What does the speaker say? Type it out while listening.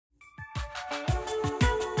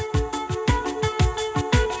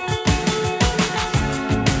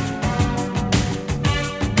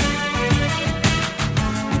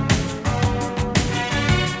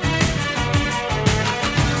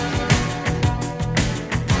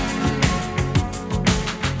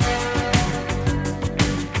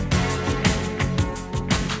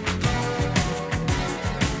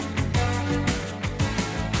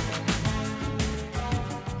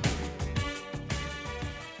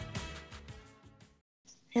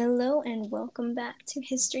Hello and welcome back to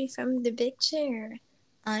History from the Big Chair.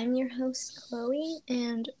 I'm your host, Chloe,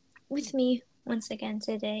 and with me once again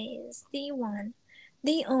today is the one,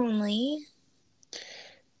 the only.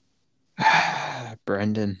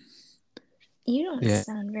 Brendan. You don't Yeah,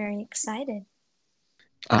 sound very excited.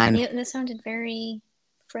 I know. That sounded very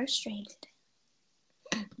frustrated.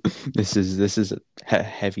 This is a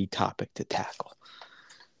heavy topic to tackle.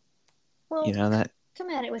 You Well, know that. come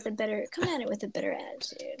at it with a better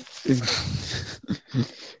attitude.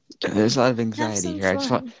 There's a lot of Have anxiety some here.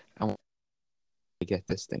 fun. I want to get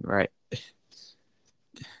this thing right.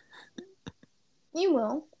 You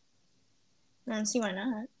will. I don't see why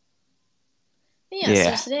not. But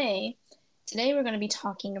yeah, so Yeah, today we're going to be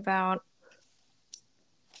talking about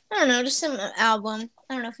I don't know, just some album.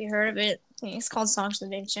 I don't know if you heard of it. It's called Songs of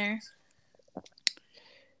the Big Chair.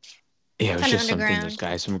 yeah. It was Kind of just something those underground.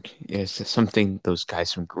 guys from it's just something those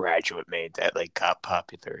guys from Graduate made that like got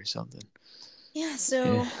popular or something. Yeah, Yeah.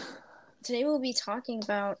 so today we'll be talking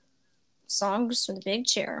about songs from the Big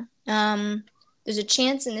Chair. There's a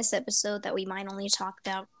chance in this episode that we might only talk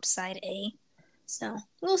about side A. So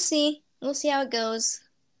we'll see. We'll see how it goes.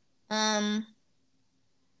 Um,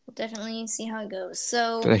 we'll definitely see how it goes.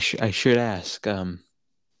 But So I should ask,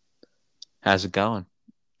 how's it going?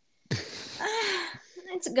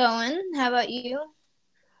 it's going. How about you?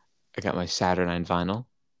 I got my Saturnine vinyl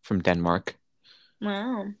from Denmark.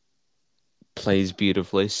 Wow. Plays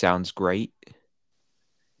beautifully, sounds great,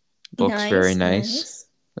 looks very Nice, nice. nice.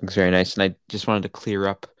 Looks very nice. And I just wanted to clear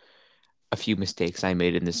up a few mistakes I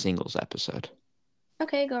made in the singles episode.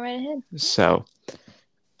 Okay, go right ahead. So,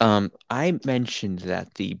 I mentioned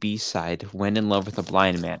that the B side, When in Love with a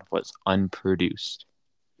Blind Man, was unproduced.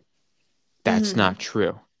 That's Mm-hmm. not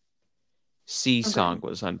true. Sea Okay. Song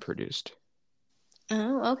was unproduced.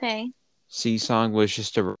 Oh, okay. Sea Song was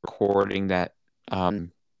just a recording that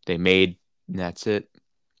they made, and that's it.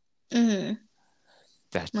 Mm-hmm.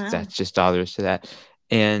 Wow. That's just all there is to that.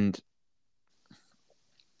 And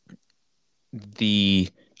the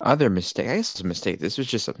other mistake, I guess it's a mistake. This was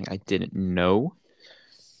just something I didn't know,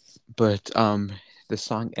 but the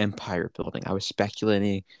song Empire Building, I was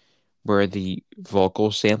speculating where the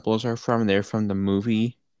vocal samples are from. They're from the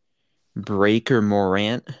movie Breaker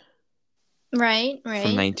Morant Right, from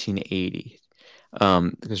right. 1980.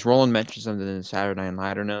 Because Roland mentions them in the Saturday Night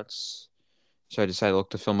Liner Notes, so I decided to look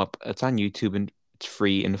the film up. It's on YouTube and it's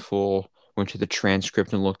free in full. Went to the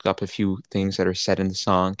transcript and looked up a few things that are said in the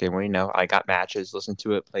song. Okay, well, I got matches, listened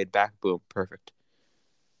to it, played back, boom, perfect.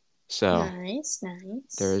 So Nice,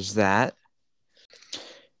 nice. there's that.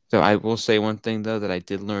 So I will say one thing though that I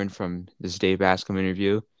did learn from this Dave Bascom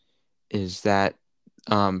interview is that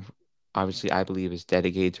um obviously I believe is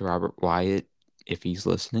dedicated to Robert Wyatt if he's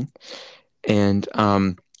listening. And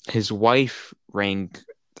his wife rang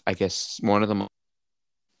I guess one of them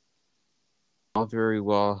all very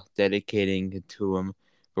well dedicating it to him,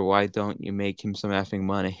 but why don't you make him some effing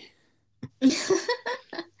money?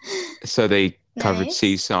 So they covered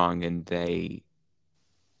Sea Nice. Song and they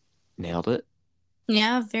nailed it.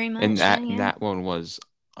 Yeah, very And much. Yeah, that yeah. that one was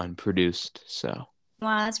unproduced. So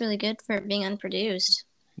Wow, that's really good for being unproduced.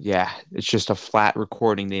 yeah, it's just a flat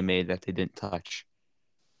recording they made that they didn't touch,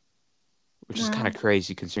 which is kind Wow. of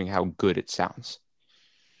crazy considering how good it sounds.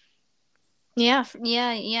 Yeah,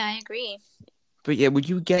 yeah, yeah, I agree. But yeah, would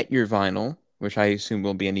you get your vinyl, which I assume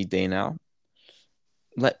will be any day now?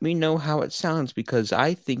 Let me know how it sounds because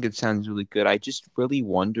I think it sounds really good. I just really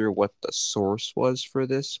wonder what the source was for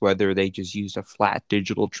this, whether they just used a flat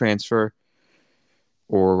digital transfer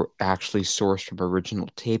or actually sourced from original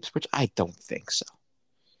tapes, which I don't think so.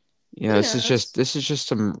 Who knows? This is just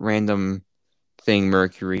some random thing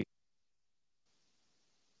Mercury.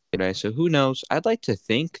 So who knows? I'd like to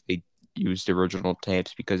think they used original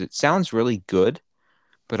tapes because it sounds really good,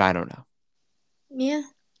 but I don't know. Yeah.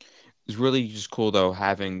 It's really just cool though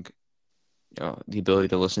having the ability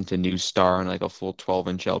to listen to New Star on like a full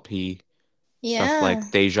 12-inch LP, stuff Yeah.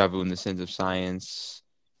 like Deja Vu and the Sins of Science,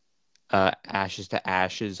 Ashes to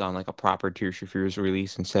Ashes on like a proper Tears for Fears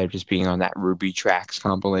release instead of just being on that Ruby Tracks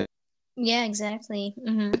compilation. Yeah, exactly.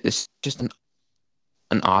 Mm-hmm. It's just an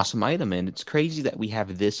awesome item, and it's crazy that we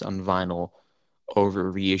have this on vinyl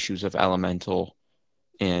over reissues of Elemental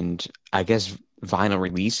and I guess vinyl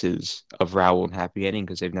releases of Raoul and Happy Ending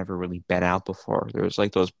because they've never really been out before. There's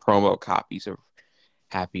like those promo copies of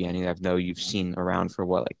Happy Ending I know you've seen around for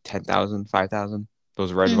what, like 10,000, 5,000.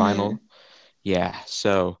 Those red Mm-hmm. vinyl. Yeah,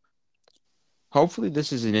 so hopefully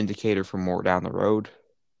this is an indicator for more down the road.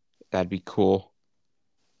 That'd be cool.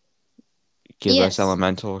 Give us Yes.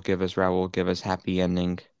 Elemental, give us Raoul, give us Happy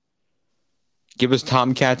Ending, Give us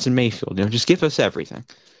Tomcats and Mayfield. Just give us everything.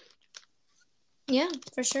 Yeah,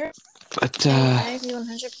 for sure. But I agree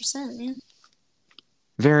 100%. Yeah.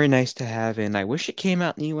 very nice to have, and I wish it came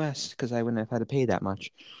out in the U.S. because I wouldn't have had to pay that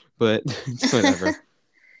much. But it's whatever.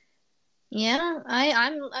 Yeah,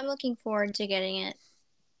 I'm looking forward to getting it.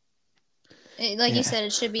 Like you Yeah. said,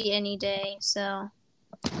 it should be any day, so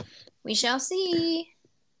we shall see.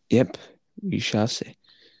 Yep. We shall see.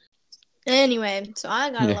 Anyway, so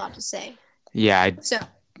I got a Yeah. lot to say. Yeah. So,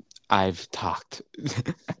 I've talked.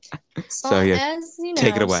 So yeah, as you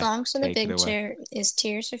take it know, away. Songs from the Take it Big away. Chair is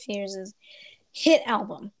Tears for Fears' hit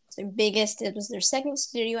album. It's their biggest. It was their second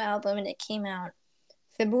studio album, and it came out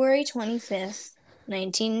February 25th,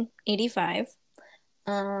 1985.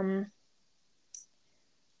 Um,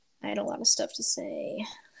 I had a lot of stuff to say.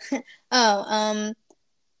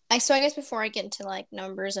 I guess before I get into like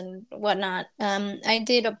numbers and whatnot, I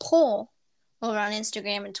did a poll over on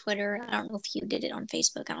Instagram and Twitter. I don't know if you did it on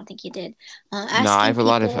Facebook. I don't think you did. No, I Asking have a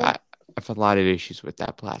lot of people. I've a lot of issues with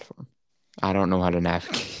that platform. I don't know how to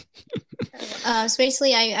navigate. So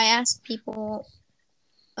basically, I asked people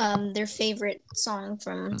their favorite song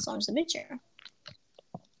from Songs of the Big Chair.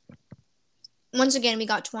 Once again, we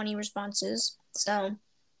got 20 responses. So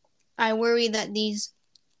I worry that these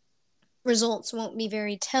results won't be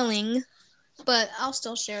very telling, but I'll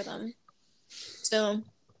still share them. So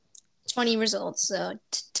 20 results. So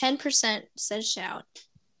 10% said Shout,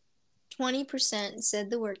 20% said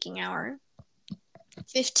The Working Hour,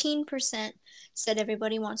 15% said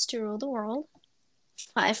Everybody Wants to Rule the World,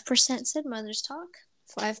 5% said Mother's Talk,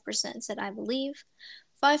 5% said I Believe,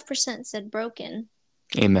 5% said Broken,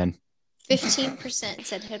 Amen. 15%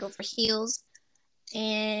 said Head Over Heels,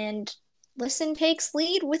 and Listen takes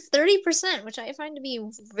lead with 30%, which I find to be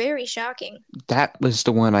very shocking. That was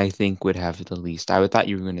the one I think would have the least. I thought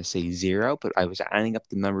you were going to say 0, but I was adding up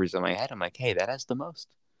the numbers in my head. I'm like, hey, that has the most.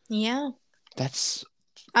 Yeah. That's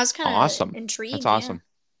I was kind of awesome. That's intrigued, yeah. awesome.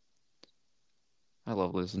 I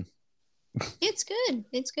love Listen. It's good.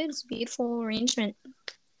 It's good. It's a beautiful arrangement.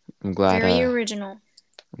 I'm glad Very original.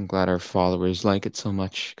 I'm glad our followers like it so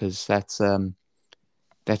much because that's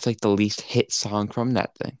like the least hit song from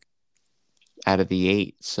that thing out of the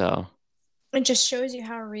 8. So It just shows you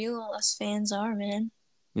how real us fans are, man.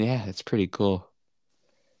 yeah, it's pretty cool.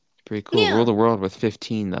 Pretty cool. Rule Yeah, the world with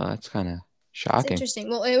 15 though. That's kind of it's shocking. interesting.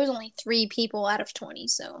 Well, it was only 3 people out of 20,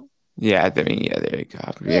 so. Yeah, I mean, yeah, there you go.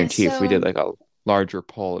 I Yeah, guarantee if we did so. like a larger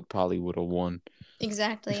poll, it probably would have won.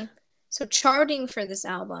 Exactly. So, charting for this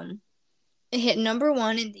album, it hit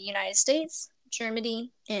 #1 in the United States,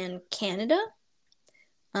 Germany, and Canada.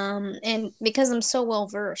 And because I'm so well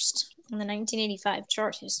versed in the 1985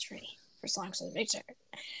 chart history for Songs of the Big Chair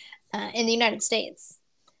in the United States,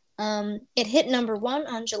 it hit #1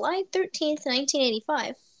 on July 13th,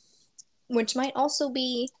 1985, which might also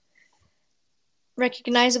be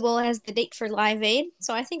recognizable as the date for Live Aid.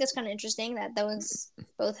 So I think that's kind of interesting that those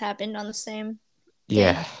both happened on the same day.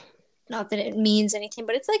 Yeah. Not that it means anything,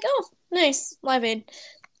 but it's like, oh, nice, Live Aid.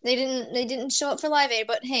 They didn't show up for Live Aid,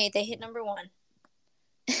 but hey, they hit #1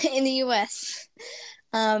 in the U.S.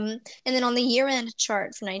 And then on the year-end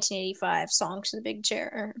chart for 1985, Songs for the Big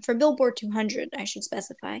Chair, or for Billboard 200, I should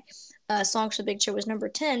specify, Songs for the Big Chair was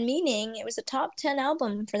 #10, meaning it was a top 10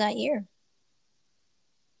 album for that year.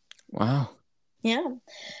 Wow. Yeah.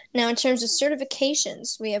 Now, in terms of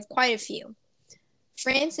certifications, we have quite a few.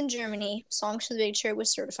 France and Germany, Songs for the Big Chair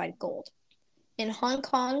was certified gold. In Hong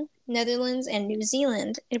Kong, Netherlands, and New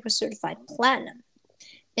Zealand, it was certified platinum.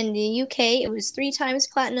 In the UK, it was 3 times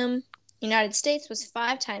platinum. United States was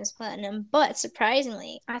 5 times platinum, but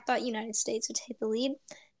surprisingly, I thought United States would take the lead.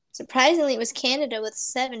 Surprisingly, it was Canada with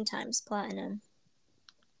 7 times platinum.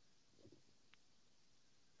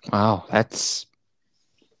 Wow, that's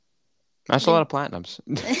a lot of platinums.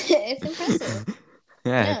 It's impressive.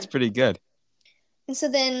 Yeah, Yeah. it's pretty good. And so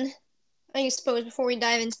then, I suppose before we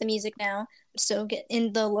dive into the music now, so get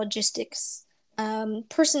in the logistics.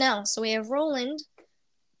 Personnel. So we have Roland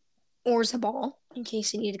Orzabal, in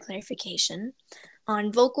case you need a clarification,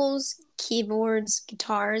 on vocals, keyboards,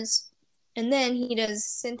 guitars, and then he does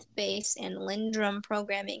synth bass and Lindrum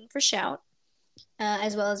programming for Shout,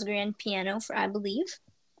 as well as grand piano for I Believe.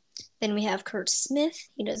 Then we have Kurt Smith.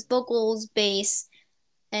 He does vocals, bass,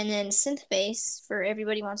 and then synth bass for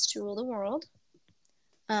Everybody Wants to Rule the World.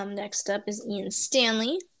 Next up is Ian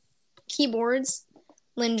Stanley, keyboards,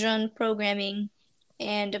 Lindrum programming,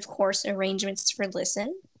 and of course arrangements for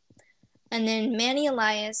Listen. And then Manny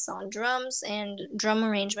Elias on drums and drum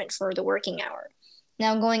arrangement for The Working Hour.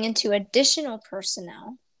 Now going into additional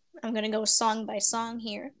personnel, I'm going to go song by song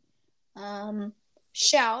here.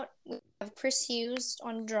 Shout, we have Chris Hughes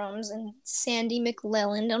on drums and Sandy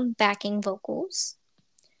McClelland on backing vocals.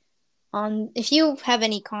 If you have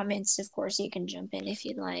any comments, of course, you can jump in if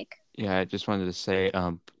you'd like. Yeah, I just wanted to say,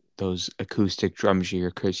 those acoustic drums you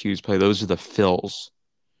hear Chris Hughes play, those are the fills.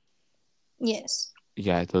 Yes.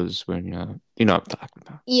 Yeah, those when you know what I'm talking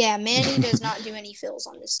about. Yeah, Manny does not do any fills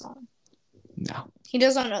on this song. No. He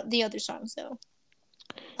does on the other songs though.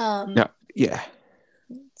 No, yeah.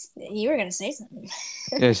 You were gonna say something.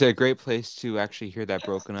 Yeah, it's a great place to actually hear that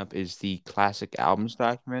broken up is the classic albums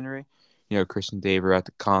documentary. You know, Chris and Dave are at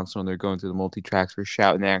the console and they're going through the multi-tracks for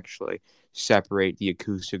Shout and they actually separate the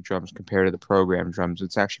acoustic drums compared to the program drums.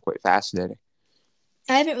 It's actually quite fascinating.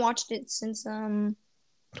 I haven't watched it since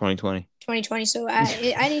 2020. 2020, so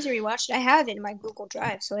I need to rewatch it. I have it in my Google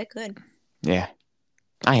Drive, so I could. Yeah,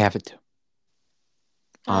 I have it too.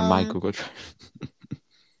 On my Um, Google Drive.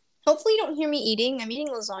 Hopefully, you don't hear me eating. I'm eating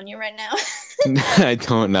lasagna right now. I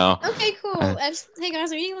don't know. Okay, cool. Hey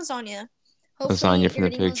guys, I'm eating lasagna. Hopefully, Lasagna from you're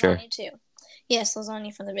the eating picture. lasagna too. Yes,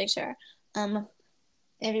 lasagna from the big chair.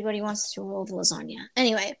 Everybody wants to roll the lasagna.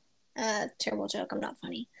 Anyway, terrible joke. I'm not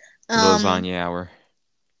funny. Lasagna hour.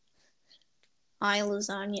 I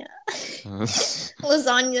lasagna.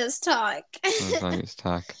 Lasagna's talk. Lasagna's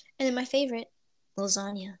talk. And then my favorite,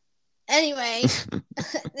 lasagna. Anyway,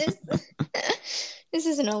 this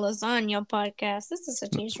isn't a lasagna podcast. This is a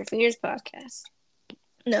Tears for Fears podcast.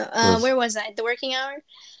 No, where was I? The Working Hour.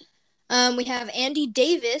 We have Andy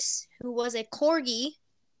Davis, who was a corgi.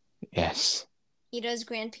 Yes. He does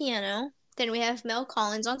grand piano. Then we have Mel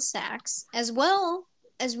Collins on sax, as well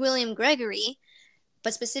as William Gregory,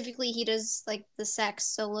 but specifically he does like the sax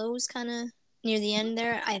solos kind of near the end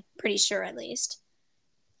there. I'm pretty sure, at least.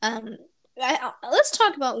 Let's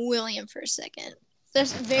talk about William for a second.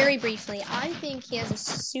 Just very briefly, I think he has a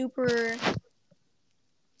super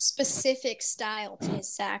specific style to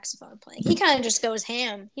his saxophone playing. He kind of just goes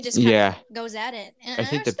ham. He just kind of goes at it. And I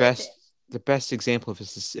think the best example of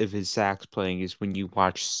his sax playing is when you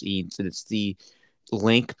watch Scenes, and it's the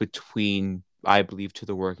link between, I believe, To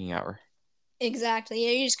the Working Hour. Exactly.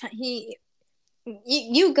 Yeah, you just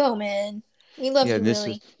you go, man. We love you,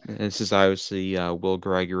 Willie. This is obviously Will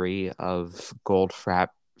Gregory of Goldfrapp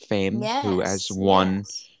fame, who has won.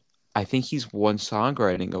 Yes. I think he's won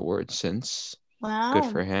songwriting awards since. Wow.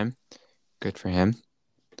 Good for him. Good for him.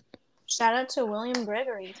 Shout out to William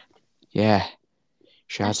Gregory. Yeah.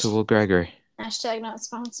 Shout out to Will Gregory. Hashtag not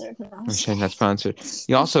sponsored. No, hashtag not sponsored.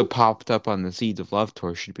 He also popped up on the Seeds of Love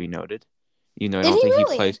tour, should be noted. You know, I don't think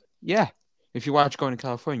really? He plays. Yeah. If you watch Going to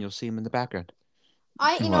California, you'll see him in the background.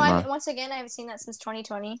 Once again, I haven't seen that since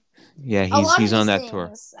 2020. Yeah, he's on that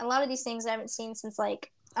tour. A lot of these things I haven't seen since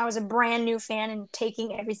like I was a brand new fan and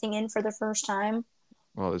taking everything in for the first time.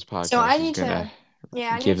 Well, this podcast so I need to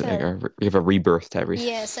give a rebirth to everything.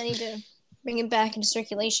 Yes, I need to bring it back into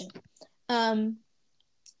circulation. And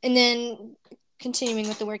then continuing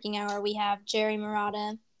with the Working Hour, we have Jerry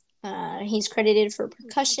Murata. He's credited for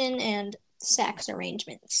percussion and sax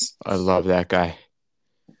arrangements. I love that guy.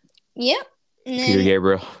 Yep. Peter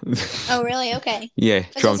Gabriel. Oh, really? Okay. Yeah,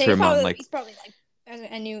 drums for him on like. He's probably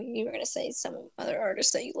like. I knew you were gonna say some other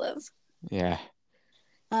artists that you love. Yeah.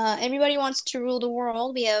 Everybody Wants to Rule the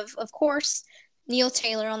World. We have, of course, Neil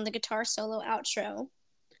Taylor on the guitar solo outro.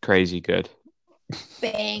 Crazy good.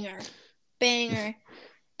 Banger.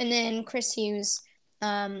 And then Chris Hughes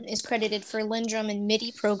is credited for Lindrum and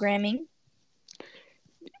MIDI programming.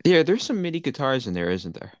 Yeah, there's some MIDI guitars in there,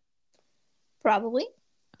 isn't there? Probably.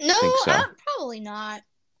 No, I think so. Probably not.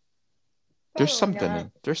 There's something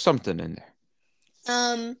in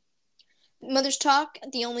there. Mother's Talk.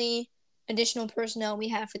 The only additional personnel we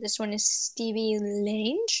have for this one is Stevie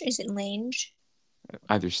Lange. Is it Lange?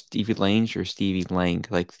 Either Stevie Lange or Stevie Lang,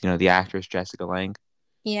 like the actress Jessica Lange.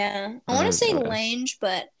 Yeah, I want to say Lange,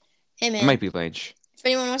 but hey man, it might be Lange. If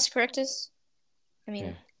anyone wants to correct us,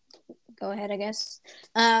 go ahead, I guess.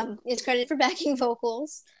 It's credited for backing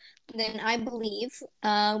vocals. Then I believe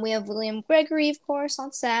we have William Gregory, of course,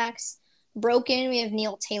 on sax. Broken, we have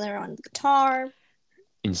Neil Taylor on guitar.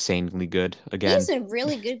 Insanely good again. He's a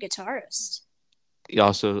really good guitarist. He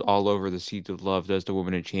also, all over the Seeds of Love, does the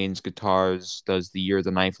Woman in Chains guitars, does the Year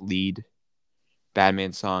the Knife lead.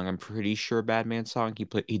 Badman Song, I'm pretty sure Badman Song,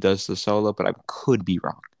 he does the solo, but I could be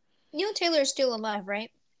wrong. Neil Taylor is still alive,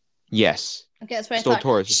 right? Yes. Okay, that's what I thought.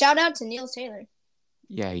 Tours. Shout out to Neil Taylor.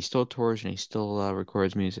 Yeah, he still tours and he still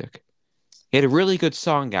records music. He had a really good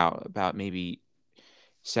song out about maybe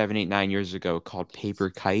 7, 8, 9 years ago called Paper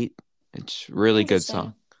Kite. It's a really good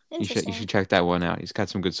song. You should check that one out. He's got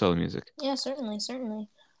some good solo music. Yeah, certainly.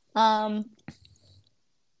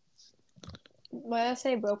 What did I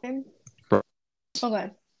say? Broken?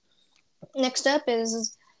 Okay. Next up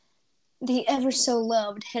is the ever so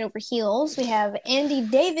loved Head Over Heels. We have Andy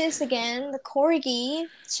Davis again, the corgi.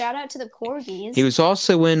 Shout out to the He corgis. was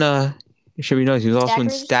also in it should be noticed, he was also in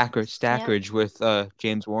Stackers. Yep. Stackridge with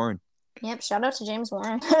James Warren. Yep. Shout out to James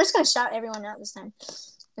Warren. I'm just gonna shout everyone out this time.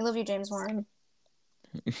 We love you, James Warren.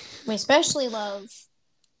 We especially love,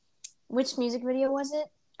 which music video was it?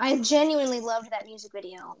 I genuinely loved that music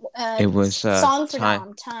video. It was Song for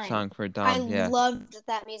Dom, Time. Song for I Dom, yeah. loved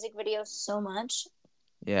that music video so much.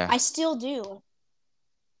 Yeah. I still do.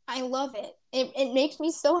 I love it. It makes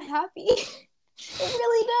me so happy. It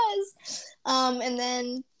really does. And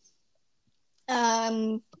then,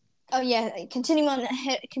 oh yeah, continuing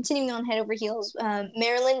on Head Over Heels.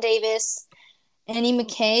 Marilyn Davis, Annie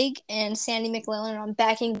McCaig, and Sandy McLellan on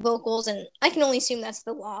backing vocals, and I can only assume that's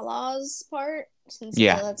the La-La's part, since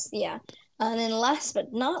Yeah. that's yeah. And then last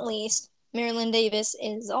but not least, Marilyn Davis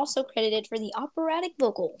is also credited for the operatic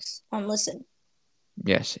vocals on Listen.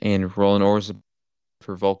 Yes, and Roland Orr's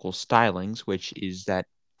for vocal stylings, which is that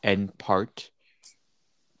end part.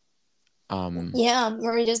 Yeah,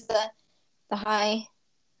 where he does the high.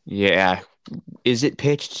 Yeah. Is it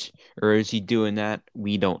pitched or is he doing that?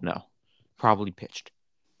 We don't know. Probably pitched.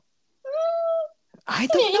 I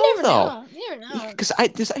don't You know never though. know. You never know. Because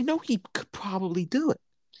I know he could probably do it.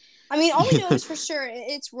 I mean, all we know is for sure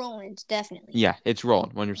it's Roland, definitely. Yeah, it's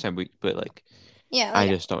Roland, 100%. But like, yeah, I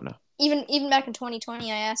just don't know. Even back in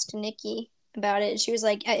 2020, I asked Nikki about it. She was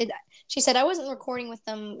like, she said I wasn't recording with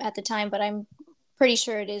them at the time, but I'm pretty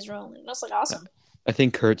sure it is Roland. I was like, awesome. I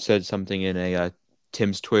think Kurt said something in a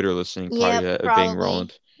Tim's Twitter listening party Yep, of being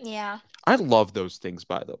Roland. Yeah. I love those things,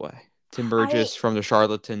 by the way. Tim Burgess from the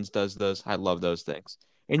Charlatans does those. I love those things.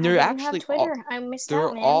 And they're actually Twitter. I missed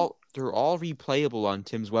out, man. They're all replayable on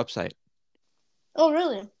Tim's website. Oh,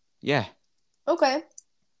 really? Yeah. Okay.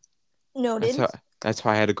 Noted. That's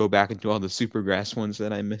why I had to go back and do all the Supergrass ones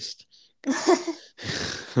that I missed.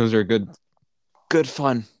 Those are good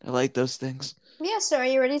fun. I like those things. Yeah, so are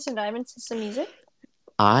you ready to dive into some music?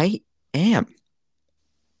 I am.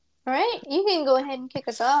 All right, you can go ahead and kick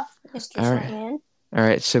us off, Mr. Shortman. All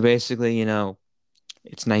right, so basically, it's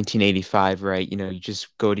 1985, right? You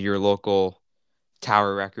just go to your local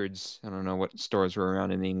Tower Records. I don't know what stores were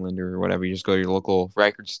around in England or whatever. You just go to your local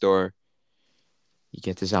record store. You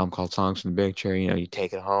get this album called Songs from the Big Chair. You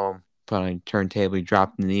take it home, put it on a turntable, you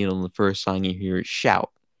drop the needle, and the first song you hear is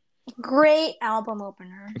Shout. Great album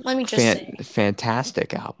opener. Let me just say.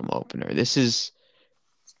 Fantastic album opener. This is,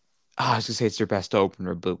 I was going to say it's their best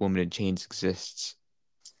opener, but Woman in Chains exists.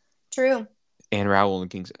 True. And Raoul and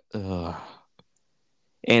Kings. Ugh.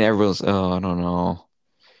 And everyone's, I don't know.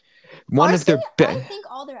 I think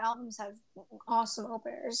all their albums have awesome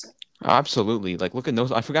openers. Absolutely. Like, look at No,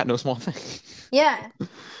 I forgot No Small Thing. Yeah.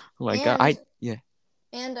 Like, yeah.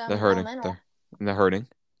 And The Hurting. The Hurting.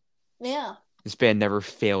 Yeah. This band never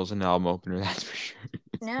fails an album opener, that's for sure.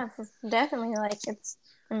 Yeah, definitely. Like, it's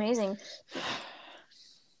amazing.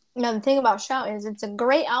 Now, the thing about Shout is it's a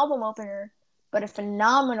great album opener, but a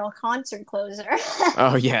phenomenal concert closer.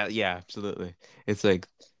 Oh, yeah, absolutely. It's like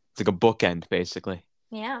a bookend, basically.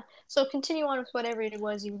 Yeah. So continue on with whatever it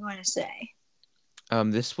was you were going to say.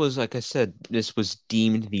 This was, like I said, this was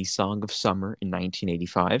deemed the Song of Summer in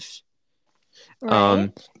 1985.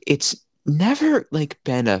 Right. It's never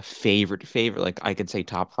been a favorite. Like I could say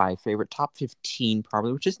top 5 favorite, top 15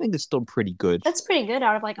 probably, which I think is still pretty good. That's pretty good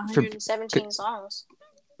out of 117 songs.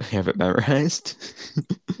 Have it memorized?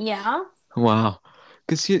 Yeah. Wow.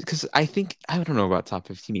 Because I think, I don't know about top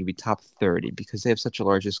 15, maybe top 30, because they have such a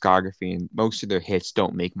large discography and most of their hits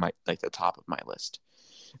don't make the top of my list.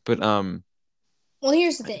 But well,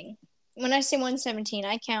 here's the thing. When I say 117,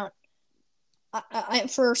 I count. I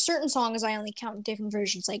for certain songs, I only count different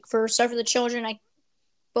versions. Like for Stuff for the Children,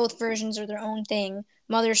 both versions are their own thing.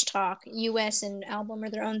 Mother's Talk, US and album are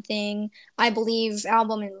their own thing. I Believe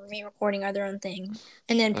album and re-recording are their own thing.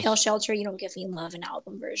 And then Pale Shelter, You Don't Give Me Love, an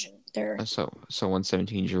album version. So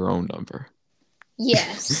 117 is your own number.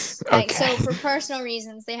 Yes. Okay. So for personal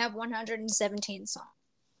reasons, they have 117 songs.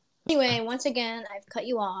 Anyway, once again, I've cut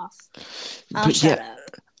you off. I'll shut up.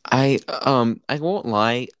 I won't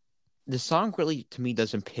lie. The song really, to me,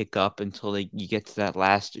 doesn't pick up until you get to that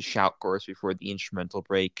last shout chorus before the instrumental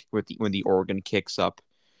break, when the organ kicks up.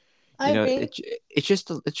 It's just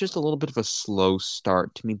a little bit of a slow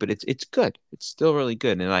start to me, but it's good. It's still really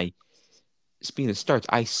good. And speaking of starts,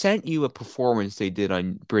 I sent you a performance they did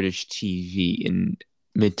on British TV in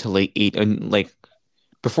mid to late and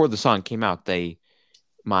before the song came out, they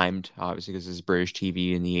mimed, obviously, because it's British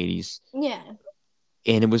TV in the 80s. Yeah.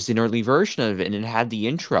 And it was an early version of it, and it had the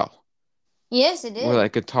intro. Yes, it with did.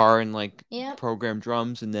 like guitar and like Yep. programmed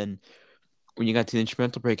drums, and then when you got to the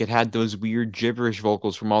instrumental break, it had those weird gibberish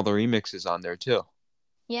vocals from all the remixes on there too.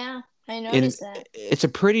 Yeah, I And noticed that. it's a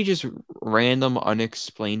pretty just random,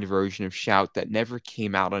 unexplained version of Shout that never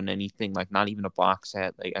came out on anything, like not even a box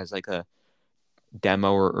set, like as like a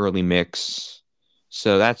demo or early mix.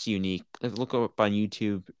 So that's unique. Look up on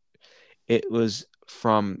YouTube. It was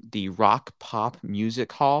from the Rock Pop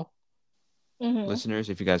Music Hall. Mm-hmm. Listeners,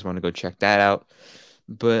 if you guys want to go check that out.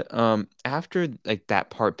 But after like that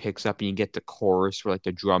part picks up and you get the chorus where like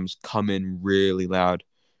the drums come in really loud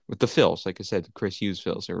with the fills, like I said, the Chris Hughes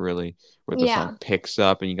fills are really where the song Yeah, picks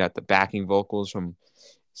up, and you got the backing vocals from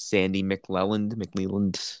Sandy I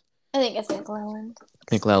think it's McClelland.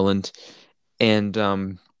 McLelland, and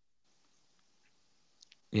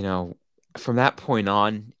you know, from that point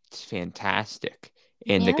on, it's fantastic.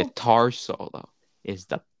 And the Yeah, guitar solo is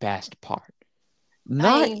the best part.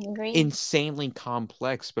 Not I agree. insanely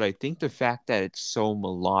complex, but I think the fact that it's so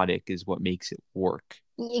melodic is what makes it work.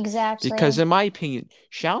 Because Exactly. in my opinion,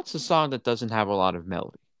 Shout's a song that doesn't have a lot of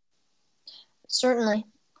melody. Certainly.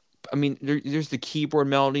 I mean, there's the keyboard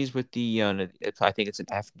melodies with the I think it's an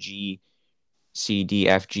F G C D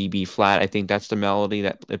F G B flat. I think that's the melody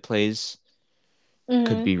that it plays. Could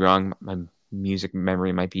Mm-hmm. be wrong. My music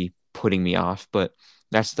memory might be putting me off, but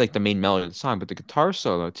that's like the main melody of the song. But the guitar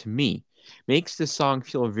solo, to me, makes the song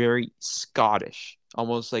feel very Scottish,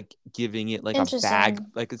 almost like giving it like a bag.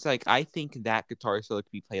 Interesting. Like it's like I think that guitar solo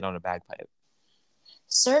could be played on a bagpipe.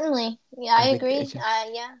 Certainly. Yeah, I I think agree. it's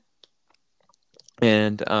Yeah.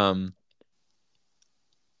 and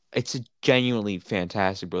it's a genuinely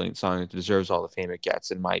fantastic, brilliant song. It deserves all the fame it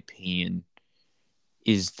gets, in my opinion.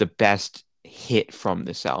 Is the best hit from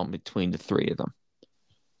this album between the three of them.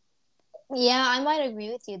 Yeah, I might agree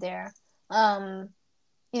with you there. Um,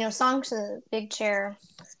 Songs to the Big Chair.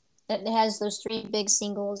 It has those three big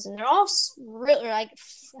singles, and they're all really like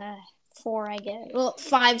four, I guess. Well,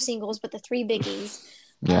 five singles, but the three biggies.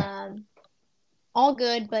 Yeah. Um, all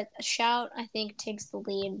good, but a Shout I think takes the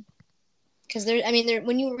lead because there. I mean, there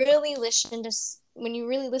when you really listen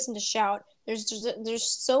to Shout, there's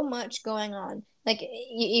so much going on. Like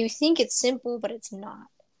you think it's simple, but it's not.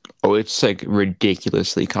 Oh, it's like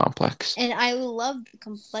ridiculously complex. And I love the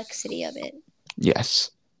complexity of it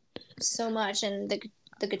Yes. so much, and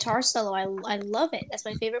the guitar solo, I love it. That's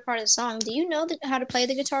my favorite part of the song. Do you know how to play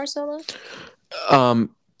the guitar solo?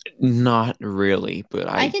 Um, not really, but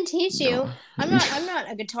I I can teach know. you. I'm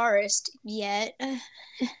not a guitarist yet.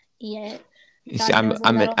 Yet. You see, God knows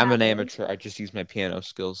when that'll I'm an happen. amateur. I just use my piano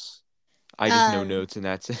skills. I just know Um, notes and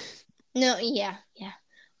that's it. no, yeah, yeah.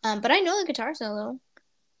 But I know the guitar solo.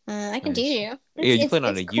 I can teach Nice. you. Yeah, It's you it's play it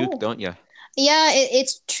on it's a uke, cool. don't you? Yeah,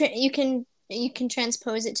 you can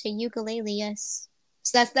transpose it to ukulele. Yes.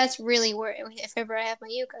 So that's really where if ever I have my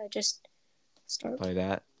uke, I just start Play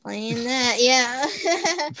that. playing that. Yeah.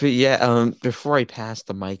 But yeah, before I pass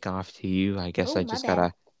the mic off to you, I guess Oh, I my just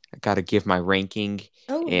bad. gotta give my ranking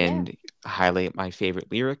Oh, yeah. and highlight my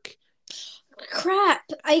favorite lyric. Crap.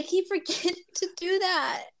 I keep forgetting to do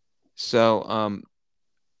that. So,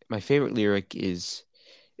 my favorite lyric is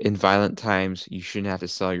in violent times, you shouldn't have to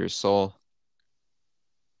sell your soul.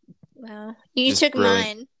 Well, you Just took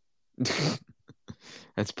brilliant. mine.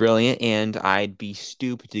 That's brilliant, and I'd be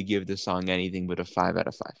stupid to give the song anything but a 5 out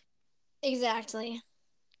of 5. Exactly.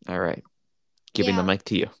 All right, giving the Yeah. mic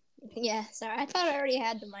to you. Yeah, sorry. I thought I already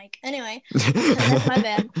had the mic. Anyway, that's my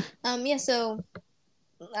bad. Yeah, so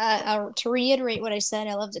to reiterate what I said,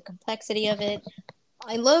 I love the complexity of it.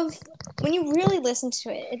 I love when you really listen to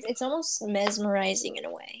it, it's almost mesmerizing in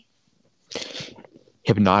a way.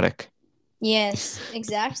 Hypnotic. Yes,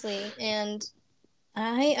 exactly. And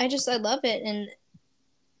I love it, and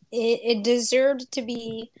it deserved to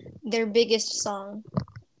be their biggest song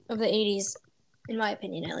of the 80s, in my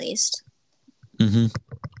opinion, at least. Mm-hmm.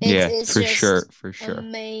 It's Yeah, it's for sure, just for sure.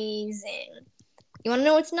 amazing. You want to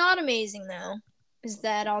know what's not amazing though? Is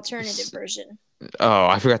that alternative S- version? Oh,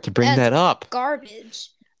 I forgot to bring That's that up. garbage.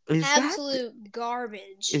 Is that Absolute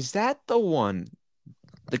garbage. is that the one?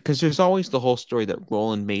 Because there's always the whole story that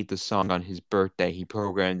Roland made the song on his birthday. He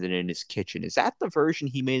programmed it in his kitchen. Is that the version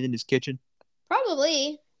he made in his kitchen?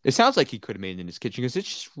 Probably. It sounds like he could have made it in his kitchen because it's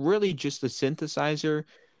just really just a synthesizer,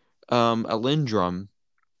 a Lindrum,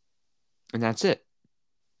 and that's it.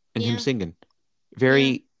 And him Yeah. singing. Yeah.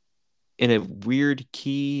 Very in a weird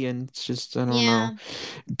key, and it's just I don't know. Yeah.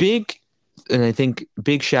 Big and I think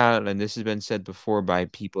big shout out, and this has been said before by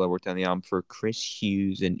people that worked on the album, for Chris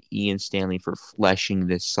Hughes and Ian Stanley for fleshing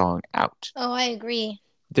this song out. Oh, I agree.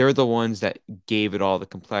 They're the ones that gave it all the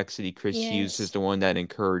complexity. Chris Hughes is Yes. the one that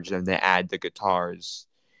encouraged them to add the guitars.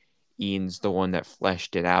 Ian's the one that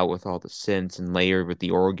fleshed it out with all the synths and layered with the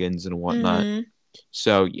organs and whatnot. Mm-hmm.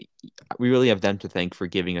 So we really have them to thank for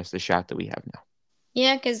giving us the shot that we have now.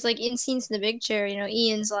 Yeah, because like in Scenes in the Big Chair,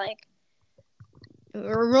 Ian's like,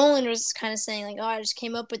 Roland was kind of saying like, "Oh, I just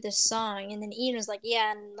came up with this song," and then Ian was like,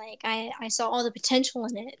 "Yeah, and like I saw all the potential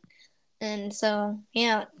in it," and so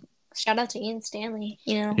yeah, shout out to Ian Stanley.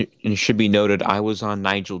 And it should be noted, I was on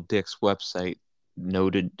Nigel Dick's website,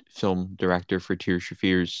 noted film director for Tears for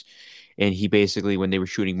Fears, and he basically, when they were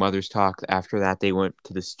shooting Mother's Talk, after that they went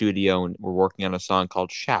to the studio and were working on a song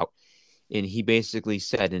called Shout. And he basically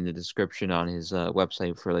said in the description on his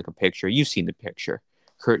website for like a picture, you've seen the picture,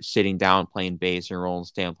 Kurt sitting down playing bass and Roland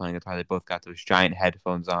Stan playing guitar. They both got those giant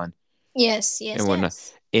headphones on Yes, and yes, whatnot.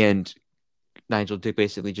 yes. And Nigel Dick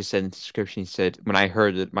basically just said in the description, he said, when I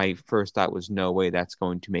heard it, my first thought was, no way that's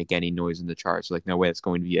going to make any noise in the charts. Like, no way that's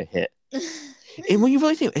going to be a hit. And when you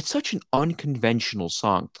really think, it's such an unconventional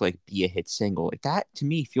song to like be a hit single. Like that to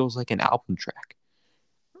me feels like an album track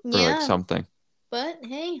or like Yeah, something. but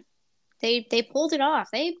hey, they pulled it off.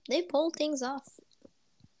 They pulled things off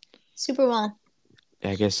super well.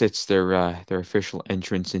 I guess it's their official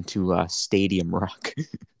entrance into stadium rock.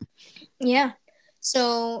 Yeah.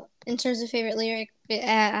 So in terms of favorite lyric,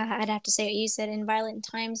 I'd have to say what you said. In violent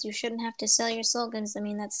times, you shouldn't have to sell your soul, because I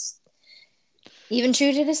mean that's even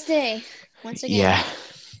true to this day. Once again,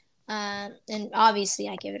 Yeah. and obviously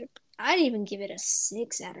I'd even give it a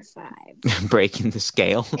 6 out of 5. Breaking the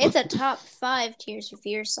scale. It's a top 5 Tears for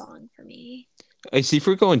Fears song for me. I see if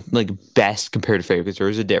we're going like best compared to favorite, because there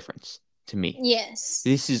is a difference to me. Yes,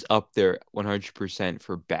 This is up there 100%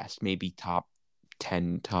 for best, maybe top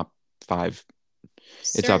 10, top 5.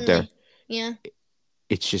 It's up there. certainly. Yeah.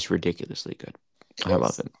 It's just ridiculously good. I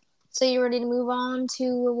love Yes. it. So you ready to move on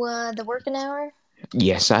to the working hour?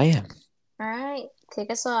 Yes, I am. All right, take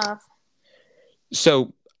us off.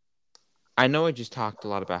 So I know I just talked a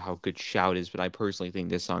lot about how good Shout is, but I personally think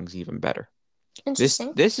this song's even better. This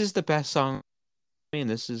Interesting. this is the best song. I mean,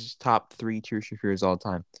 this is top 3 Tears for Fears all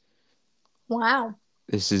time. Wow.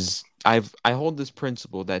 This is I hold this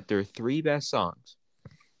principle that their 3 best songs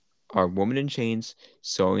are Woman in Chains,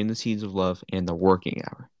 Sowing the Seeds of Love, and The Working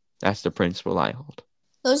Hour. That's the principle I hold.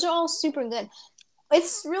 Those are all super good.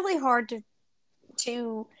 It's really hard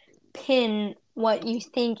to pin what you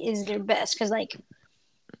think is their best, because like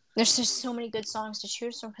there's just so many good songs to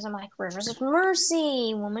choose from, because I'm like, Rivers of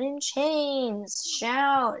Mercy, Woman in Chains,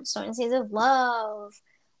 Shout, Sowing Seeds of Love,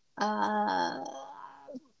 uh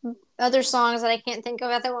other songs that I can't think of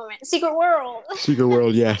at the moment. Secret World. Secret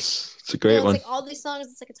World, yes. It's a great It's one. like all these songs,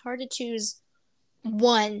 it's like it's hard to choose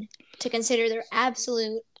one to consider their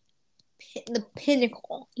absolute the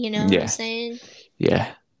pinnacle. You know what I'm Yeah. saying?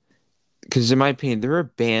 Yeah. Because in my opinion, they're a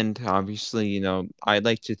band, obviously, I'd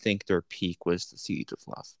like to think their peak was The Seeds of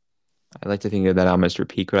Love. I like to think of that album as their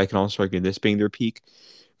peak, but I can also argue this being their peak.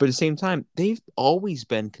 But at the same time, they've always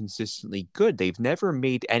been consistently good. They've never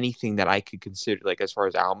made anything that I could consider, like, as far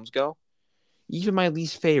as albums go. Even my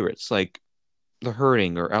least favorites, like The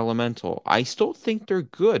Hurting or Elemental, I still think they're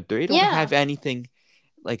good. They don't Yeah. have anything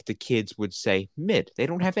like the kids would say mid. They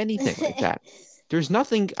don't have anything like that. There's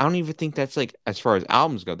nothing, I don't even think that's like, as far as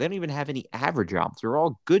albums go, they don't even have any average albums. They're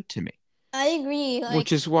all good to me, I agree. which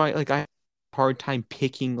Like, is why, like, I have a hard time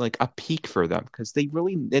picking like a peak for them, because they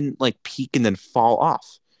really didn't like peak and then fall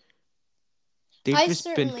off. They've I just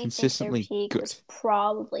been certainly think their consistently peak good. was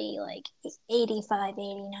probably like 85,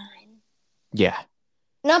 89. Yeah.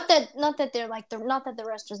 Not that they're like not that the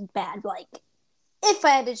rest was bad. Like, if I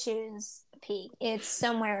had to choose a peak, it's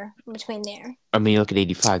somewhere between there. I mean, look at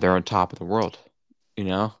 85. They're on top of the world. You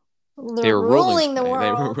know? They They're were ruling. ruling the They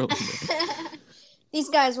were world. ruling. These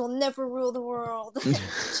guys will never rule the world.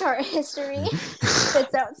 Chart history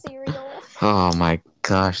spits out cereal. Oh my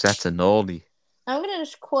gosh, that's an oldie. I'm gonna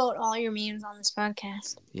just quote all your memes on this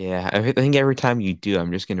podcast. Yeah, I think every time you do,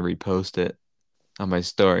 I'm just gonna repost it on my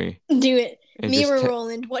story Do it. and Me just or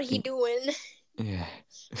Roland, what he doing? yeah.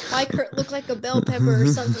 Why Kurt look like a bell pepper or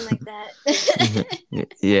something like that?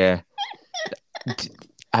 Yeah.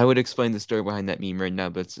 I would explain the story behind that meme right now,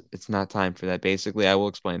 but it's not time for that. Basically, I will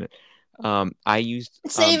explain it. I used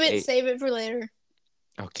Save it for later.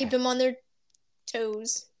 okay. Keep them on their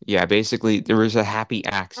toes. Yeah, basically there was a happy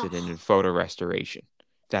accident in photo restoration.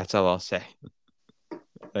 That's all I'll say.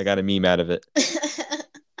 I got a meme out of it.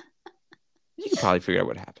 You can probably figure out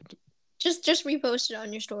what happened. just repost it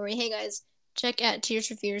on your story. Hey guys, check at Tears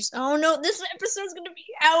for Fears. Oh no, this episode's gonna be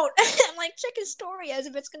out. I'm like, check his story as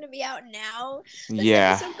if it's gonna be out now. This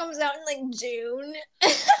episode comes out in like June.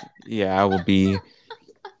 Yeah, I will be.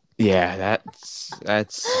 Yeah,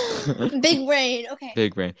 that's Big brain. Okay.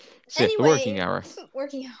 big brain. So, Anyway, the working hour.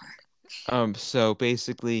 Working hour. So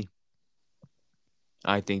basically,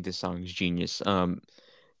 I think this song is genius.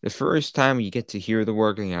 The first time you get to hear the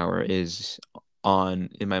working hour is on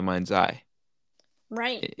In My Mind's Eye.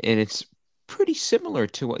 Right. And it's pretty similar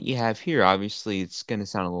to what you have here. Obviously, it's going to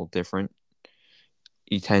sound a little different.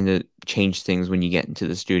 You tend to change things when you get into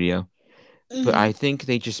the studio. But Hmm. I think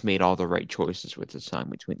they just made all the right choices with the song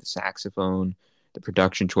between the saxophone, the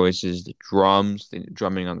production choices, the drums, the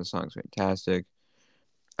drumming on the song is fantastic.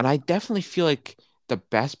 And I definitely feel like the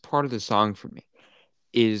best part of the song for me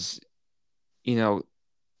is, you know,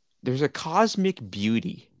 there's a cosmic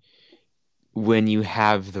beauty when you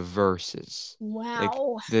have the verses, like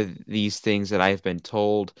Wow. these things that I've been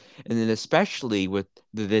told, and then especially with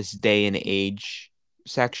this day and age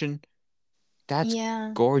section, that's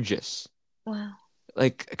Yeah. gorgeous. Wow.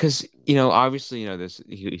 Like, because obviously, this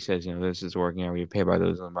he says, this is working out. You pay by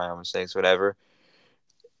those and my own mistakes, whatever.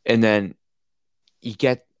 And then you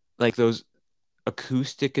get like those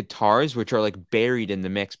acoustic guitars, which are like buried in the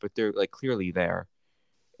mix, but they're like clearly there.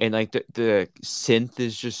 And like the synth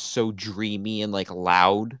is just so dreamy and like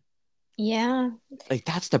loud. Yeah. Like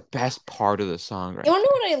that's the best part of the song You right wanna know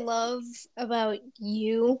there. what I love about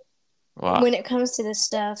you Wow. when it comes to this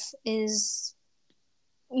stuff is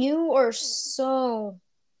you are so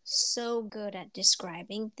good at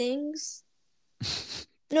describing things.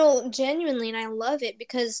 No, genuinely, and I love it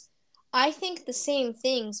because I think the same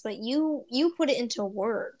things, but you put it into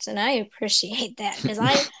words, and I appreciate that because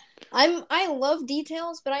I love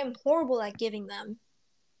details, but I'm horrible at giving them.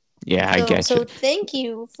 Yeah, I So get you. so thank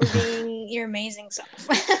you for being your amazing self.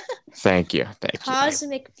 Thank you. Thank you.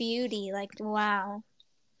 Cosmic beauty, like wow.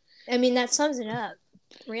 I mean that sums it up,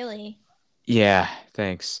 really. Yeah,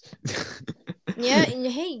 thanks. Yeah, and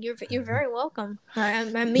hey, you're very welcome. I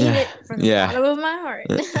mean Yeah, it from the yeah. bottom of my heart.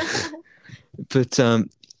 But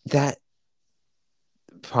that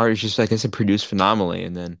part is just like I said, produced phenomenally,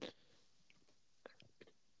 and then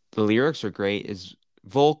the lyrics are great. His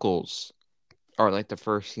vocals are like the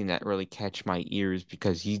first thing that really catch my ears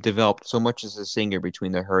because he developed so much as a singer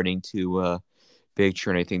between the hurting to Big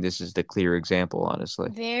Tree, and I think this is the clear example, honestly.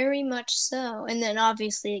 Very much so. And then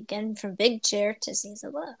obviously again from Big Chair to Seas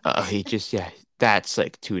of Love. He just yeah, that's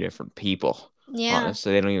like two different people. Yeah,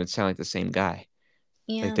 Honestly, they don't even sound like the same guy.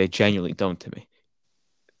 Like yeah, they genuinely don't to me.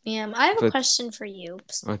 yeah. I have a But question for you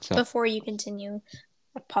what's up? before you continue.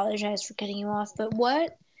 I apologize for cutting you off, but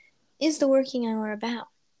what is the working hour about?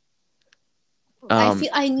 I Um, feel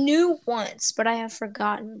I knew once, but I have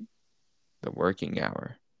forgotten. the working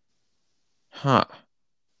hour. Huh.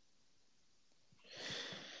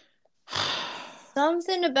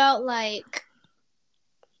 Something about like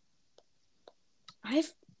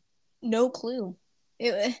I've no clue.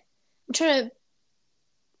 I'm trying to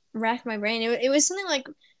rack my brain. It was something like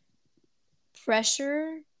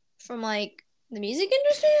pressure from like the music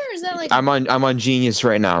industry, or is that like I'm on Genius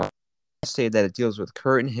right now. Say that it deals with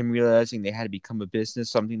Kurt and him realizing they had to become a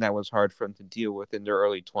business, something that was hard for them to deal with in their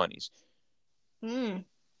early 20s. hmm.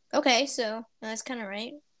 Okay, so that's kind of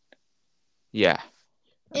right. Yeah,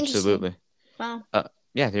 Interesting. absolutely. Wow.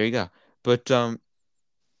 Yeah, there you go. But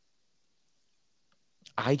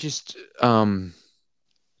I just find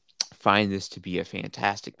this to be a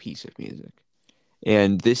fantastic piece of music.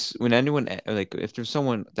 And this, when anyone like, if there's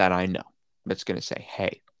someone that I know that's gonna say,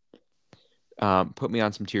 "Hey, put me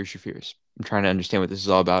on some Tears for Fears," I'm trying to understand what this is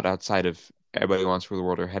all about outside of Everybody Wants for the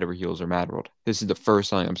World or Head Over Heels or Mad World. This is the first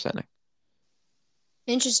song I'm sending.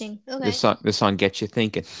 Interesting. This Okay. song, this song gets you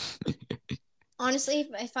thinking. Honestly,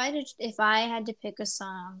 if I had to pick a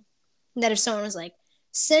song that if someone was like,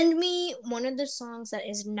 send me one of the songs that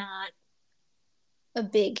is not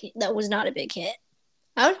that was not a big hit,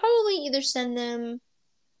 I would probably either send them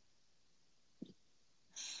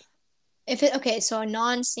if it okay, so a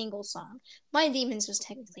non-single song. My Demons was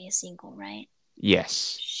technically a single, right?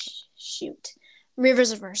 Yes, Shoot.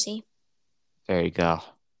 Rivers of Mercy. there you go.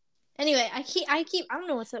 Anyway, I don't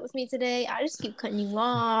know what's up with me today. I just keep cutting you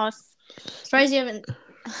off. Surprised you haven't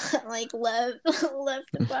like left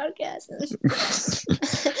the podcast.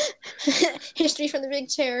 History from the Big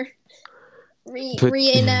Chair But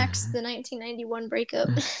reenacts the 1991 breakup.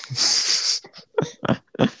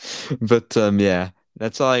 but yeah,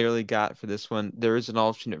 that's all I really got for this one. There is an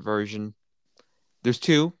alternate version. There's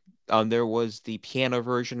two. There was the piano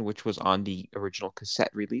version, which was on the original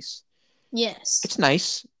cassette release. Yes, It's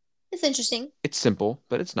nice. it's interesting. It's simple,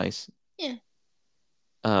 but it's nice. Yeah,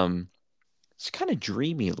 Um, it's kind of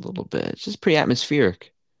dreamy a little bit. It's just pretty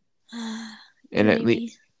atmospheric, and it le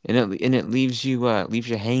dreamy. and it leaves you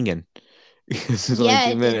hanging. This is only Yeah,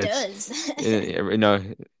 two it minutes.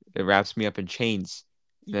 does. It wraps me up in chains.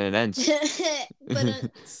 then it ends.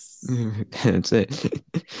 But That's it.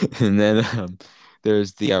 And then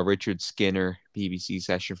there's the Richard Skinner BBC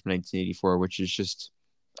session from 1984, which is just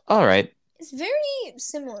all right. it's very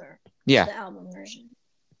similar to Yeah, the album version.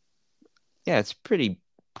 yeah, it's pretty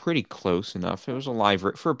close enough. It was a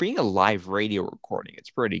for being a live radio recording. It's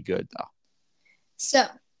pretty good though. So,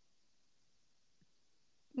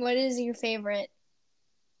 what is your favorite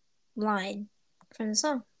line from the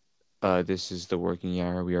song? This is the working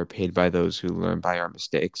hour. We are paid by those who learn by our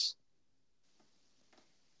mistakes.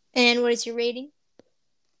 And what is your rating?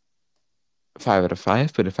 5 out of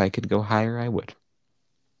 5, but if I could go higher, I would.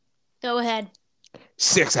 Go ahead.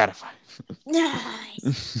 6 out of 5.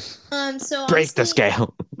 Nice. So Break the honestly,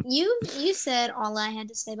 scale. you said all I had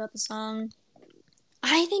to say about the song.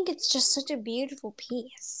 I think it's just such a beautiful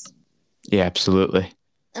piece. Yeah, absolutely.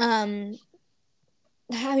 I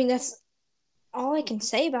mean that's all I can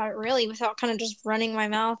say about it really without kind of just running my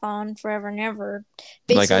mouth on forever and ever.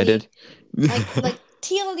 Like I did. like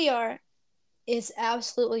TLDR is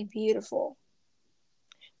absolutely beautiful.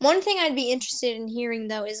 One thing I'd be interested in hearing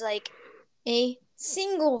though is like a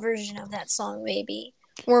single version of that song, maybe,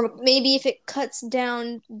 or maybe if it cuts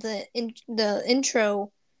down the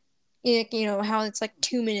intro, you know how it's like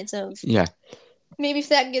 2 minutes of. Yeah. Maybe if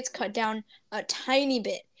that gets cut down a tiny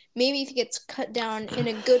bit. Maybe if it gets cut down in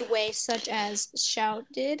a good way, such as Shout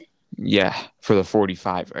did. Yeah, for the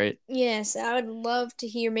 45, right? Yes, I would love to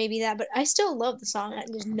hear maybe that, but I still love the song.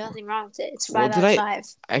 There's nothing wrong with it. It's Well, 5 out of 5.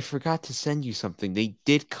 I forgot to send you something. They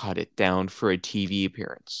did cut it down for a TV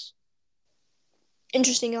appearance.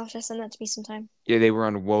 Interesting. You'll have to send that to me sometime. Yeah, they were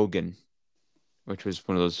on Wogan, which was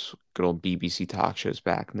one of those good old BBC talk shows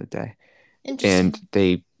back in the day. Interesting.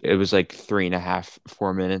 And it was like 3.5,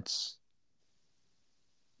 4 minutes.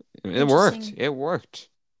 It worked. It worked.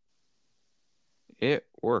 It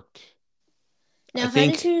worked. Now, if I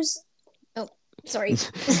had to choose. Oh, sorry.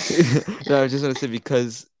 No, I was just going to say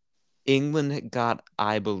because England got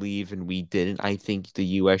I Believe and we didn't, I think the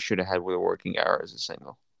US should have had The Working Hour as a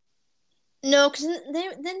single. No, because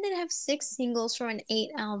then they'd have 6 singles for an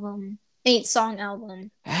 8-song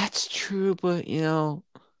album. That's true, but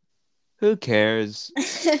who cares?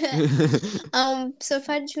 So if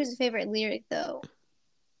I had to choose a favorite lyric though,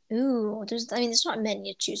 there's not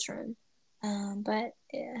many to choose from. But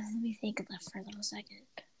let me think about it for a little second.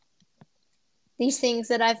 These things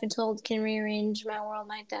that I've been told can rearrange my world,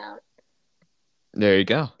 my doubt. There you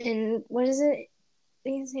go. And what is it?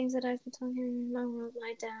 These things that I've been told can rearrange my world,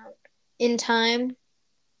 my doubt. In time.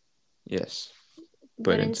 Yes.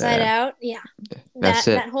 But inside out. Yeah. That's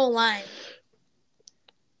it. That whole line.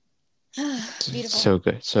 Beautiful. So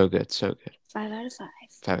good. So good. So good. 5 out of 5.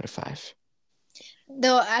 5 out of 5.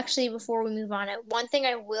 Though, actually, before we move on, one thing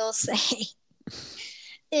I will say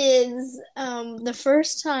is the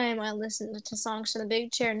first time I listened to songs from the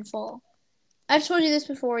Big Chair in full. I've told you this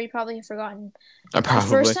before. You probably have forgotten. The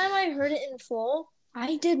first time I heard it in full,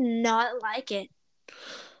 I did not like it.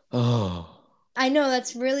 Oh. I know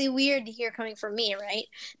that's really weird to hear coming from me, right?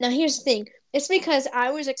 Now, here's the thing. It's because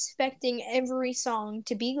I was expecting every song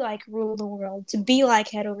to be like Rule the World, to be like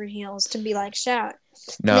Head Over Heels, to be like Shout.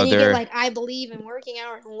 No, and then you get like I Believe in Working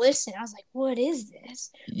Hour and listen. I was like, what is this?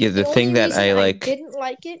 Yeah, the thing that I didn't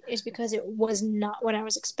like it is because it was not what I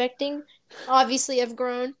was expecting. Obviously, I've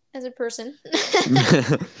grown as a person.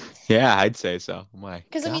 Yeah, I'd say so.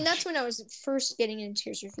 Because I mean, that's when I was first getting into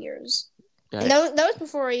Tears for Fears. Right. And that was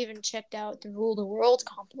before I even checked out the Rule the World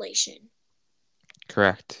compilation.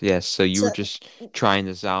 Correct. Yes. So you were just trying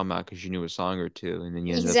this album out because you knew a song or two, and then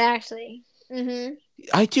you exactly. Mm-hmm.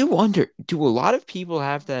 I do wonder, do a lot of people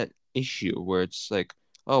have that issue where it's like,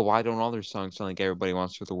 oh, why don't all their songs sound like Everybody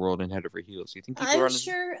Wants to the World and Head Over Heels? You think people I'm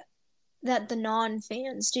sure that the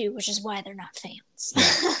non-fans do, which is why they're not fans.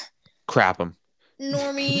 Yeah. Crap them.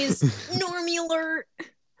 Normies. Normie alert.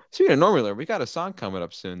 Speaking of Normie alert, we got a song coming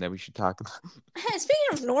up soon that we should talk about. Speaking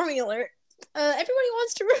of Normie alert, Everybody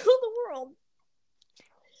Wants to Rule the World.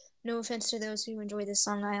 No offense to those who enjoy this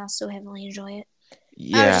song, I also heavily enjoy it.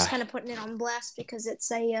 Yeah. I was just kind of putting it on blast because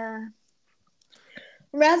it's a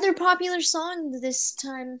rather popular song this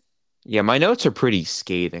time. Yeah, my notes are pretty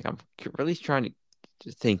scathing. I'm really trying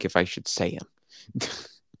to think if I should say them.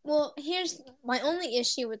 Well, here's my only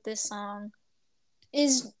issue with this song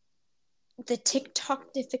is the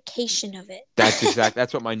TikTokification of it.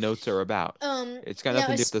 That's what my notes are about. It's got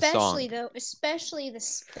nothing to do with the song. Especially the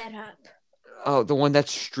sped up. Oh, the one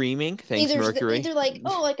that's streaming? Thanks, Mercury. Either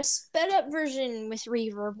like a sped up version with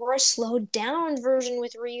reverb or a slowed down version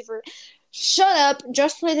with reverb. Shut up.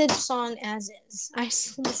 Just play the song as is. I'm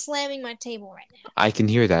slamming my table right now. I can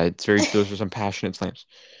hear that. Those are some passionate slams.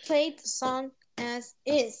 Play the song as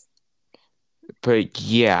is. But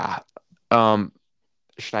yeah, um,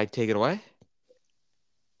 should I take it away?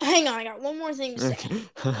 Hang on, I got one more thing to say.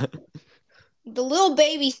 Okay. The little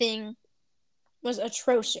baby thing was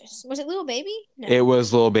atrocious. Was it little baby? It No.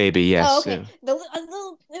 was Lil Baby, Oh, yes. okay. The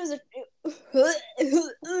little it was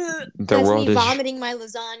The that's world me is vomiting my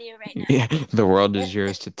lasagna right yeah, now. the world is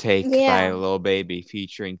yours to take by Yeah, Lil Baby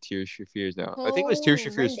featuring Tears for Fears. No, I think it was Tears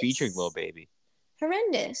for Fears featuring Lil horrendous, Baby.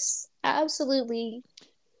 horrendous, absolutely.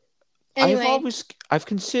 I've Anyway, always I've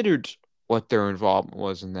considered what their involvement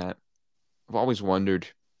was in that. I've always wondered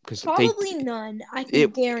because probably none. I can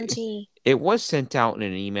it guarantee. it was sent out in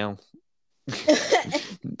an email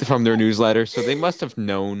from their newsletter, so they must have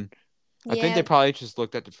known. I think they Yeah. probably just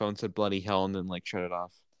looked at the phone, said bloody hell, and then like shut it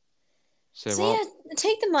off. Said, So well, yeah,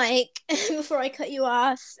 take the mic before I cut you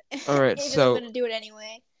off, all right. because I'm So gonna do it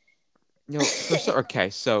anyway. okay,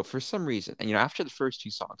 so for some reason, and after the first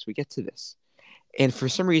two songs, we get to this, and for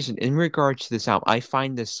some reason, in regards to this album, I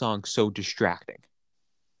find this song so distracting.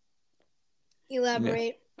 You know,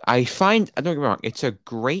 Elaborate. don't get me wrong, it's a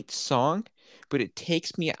great song, but it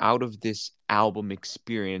takes me out of this album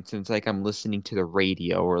experience, and it's like I'm listening to the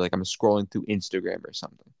radio or like I'm scrolling through Instagram or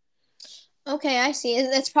something. Okay, I see.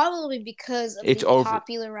 That's probably because of It's the over. It's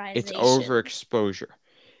popularization. overexposure.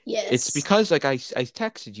 It's Yes. because like I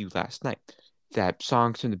texted you last night that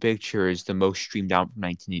Songs from the Big Chair is the most streamed album from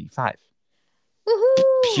 1985.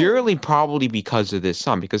 Woohoo! Purely probably because of this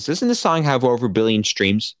song. Because doesn't the song have over a billion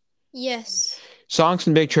streams? Yes. Songs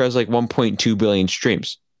from the Big Chair has like 1.2 billion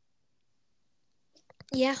streams.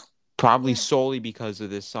 Yeah. Probably Yeah. solely because of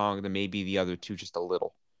this song, then maybe the other two just a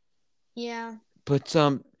little. Yeah. But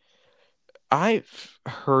I've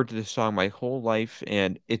heard this song my whole life,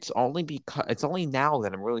 and it's only now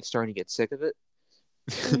that I'm really starting to get sick of it.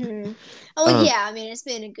 Mm-hmm. Oh um, yeah. I mean, it's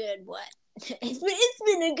been a good what? It's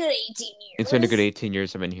been a good 18 it's been a good years. 18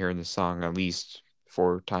 years I've been hearing this song at least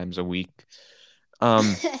 4 times a week.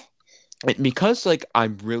 Um, because like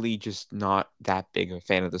I'm really just not that big of a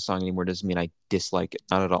fan of the song anymore doesn't mean I dislike it.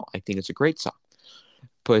 Not at all. I think it's a great song.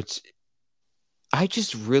 But I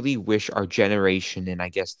just really wish our generation and I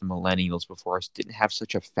guess the millennials before us didn't have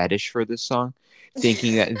such a fetish for this song,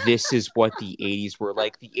 thinking that this is what the 80s were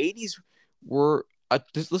like. The 80s were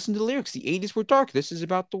just listen to the lyrics. The 80s were dark. This is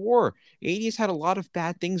about the war. 80s had a lot of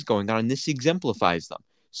bad things going on, and this exemplifies them.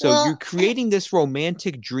 So you're Well, creating this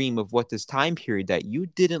romantic dream of what this time period that you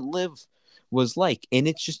didn't live was like, and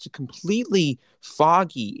it's just a completely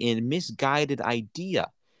foggy and misguided idea.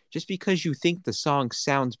 Just because you think the song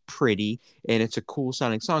sounds pretty and it's a cool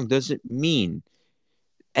sounding song doesn't mean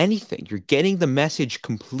anything. You're getting the message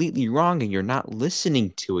completely wrong and you're not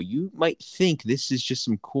listening to it. You might think this is just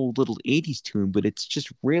some cool little 80s tune, but it's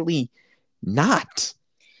just really not.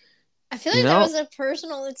 I feel You like that know? was a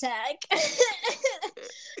personal attack.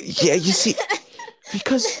 Yeah, you see,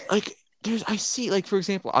 because like I see like for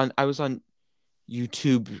example I was on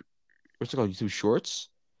YouTube, what's it called? YouTube Shorts.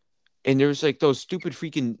 And there's like those stupid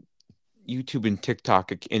freaking YouTube and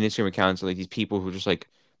TikTok and Instagram accounts of like these people who just like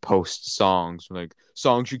post songs like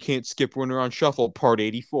songs you can't skip when they're on shuffle part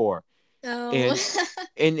 84 Oh.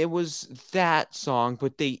 and it was that song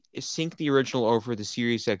but they sync the original over the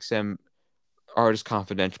Sirius XM artist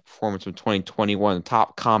confidential performance from 2021. The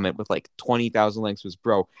top comment with like 20,000 likes was,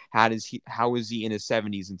 bro, how is he in his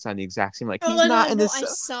 70s and sound the exact same? Like Oh he's my not god, in no, this. I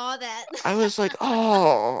saw that. I was like,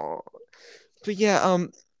 oh. But yeah,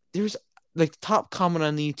 there's like the top comment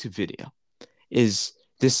on the YouTube video is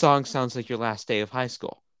this song sounds like your last day of high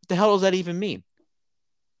school. What the hell does that even mean?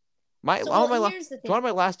 My So, all well, my here's the do you thing. know what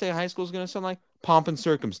my last day of high school is gonna sound like? Pomp and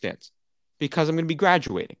circumstance. Because I'm gonna be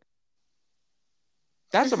graduating.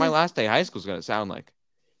 That's what my Mhm. last day of high school is gonna sound like.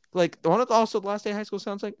 Like the one also the last day of high school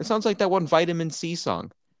sounds like? It sounds like that one Vitamin C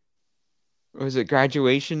song. Or is it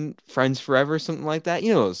Graduation, Friends Forever, something like that?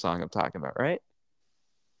 You know the song I'm talking about, right?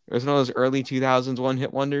 It was one of those early 2000s one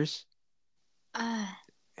hit wonders. Uh,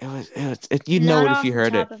 You'd know Not it if off you the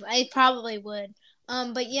heard top it. of I probably would.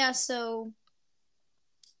 But yeah, so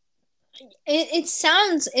it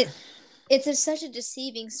sounds such a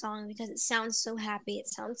deceiving song because it sounds so happy, it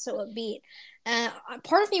sounds so upbeat.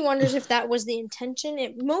 Part of me wonders if that was the intention.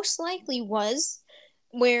 It most likely was,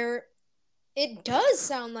 where it does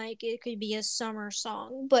sound like it could be a summer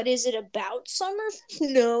song, but is it about summer?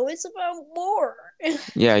 No, it's about war.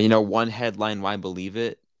 Yeah, one headline, why believe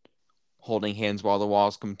it? Holding hands while the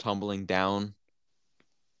walls come tumbling down.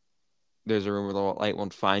 There's a room where the light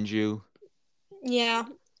won't find you. Yeah,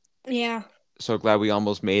 yeah. So glad we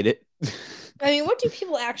almost made it. I mean, what do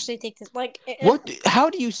people actually think this like? How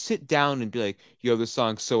do you sit down and be like, yo, this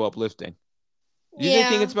song's so uplifting? Do they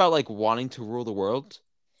think Yeah, it's about like wanting to rule the world?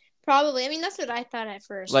 Probably. I mean, that's what I thought at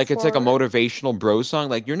first Like it's like a before. motivational bro song.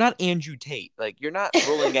 Like you're not Andrew Tate. Like you're not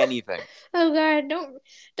ruling anything. Oh God,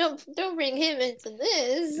 don't bring him into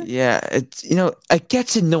this. Yeah, it's it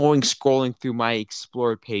gets annoying scrolling through my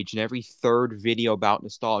explored page and every third video about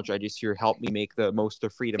nostalgia I just hear help me make the most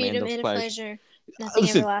of freedom and Freedom of and pleasure. pleasure. Nothing ever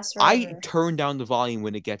Listen, lasts I forever. turn down the volume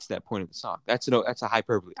when it gets to that point of the song. That's a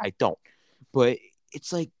hyperbole. I don't. But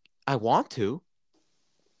it's like I want to,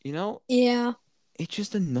 you know, Yeah. it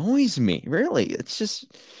just annoys me. Really. It's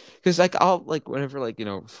just because like I'll like whenever like,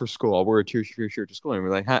 for school, I'll wear a tear shirt to school and we're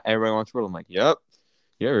like, huh, everybody wants to roll. I'm like, yep.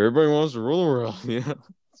 Yeah, everybody wants to roll around. Yeah.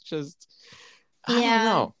 It's just I don't Yeah.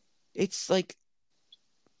 know. It's like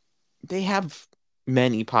they have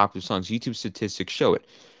many popular songs. YouTube statistics show it.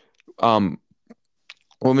 Um,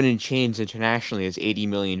 Woman in Chains internationally has 80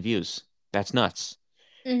 million views. That's nuts.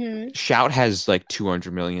 Mhm. Shout has like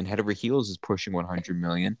 200 million. Head Over Heels is pushing 100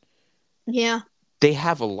 million. Yeah. They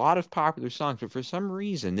have a lot of popular songs, but for some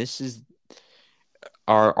reason, this is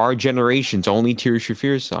our generation's only Tears for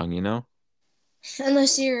Fears song, you know?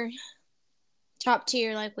 Unless you're top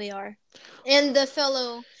tier like we are, and the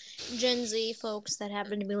fellow Gen Z folks that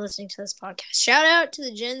happen to be listening to this podcast. Shout out to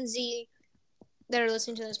the Gen Z that are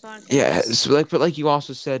listening to this Yeah, podcast. so but like you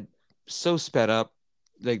also said, so sped up.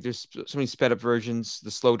 Like there's so many sped up versions,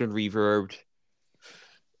 the slowed and reverbed,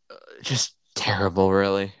 just terrible,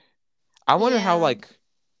 really. I wonder how Yeah. like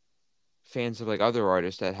fans of like other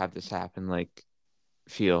artists that have this happen like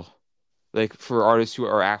feel. Like for artists who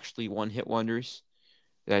are actually one hit wonders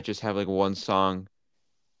that just have like one song,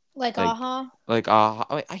 Like like Aha.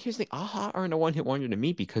 Aha. I here's the Aha aren't a one hit wonder to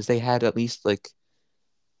me because they had at least like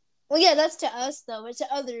Well, yeah, that's to us though, but to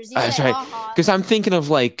others, you say sorry, Aha, because I'm thinking of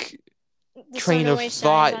like the sun Train of always shines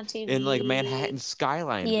Thought on and like TV. Manhattan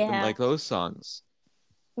Skyline and Yeah. like those songs.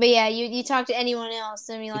 But yeah, you talk to anyone else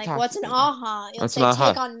and be You like, talk, "What's an aha?" You'll that's say, not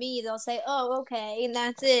 "Take hot. on me." They'll say, "Oh, okay," and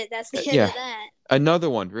that's it. That's the end Yeah, of that. another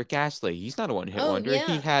one, Rick Astley. He's not a one hit Oh wonder. He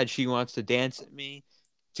yeah, had She Wants to Dance at Me,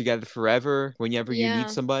 Together Forever, Whenever You Need yeah.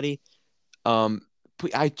 Somebody. Um,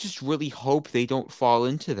 but I just really hope they don't fall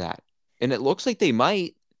into that. And it looks like they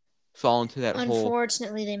might fall into that whole.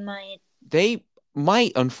 Unfortunately, they might. They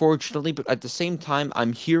might, unfortunately, but at the same time,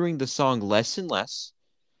 I'm hearing the song less and less.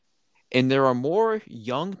 And there are more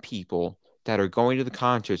young people that are going to the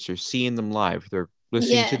concerts or seeing them live. They're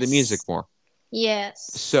listening to the music Yes, more. yes,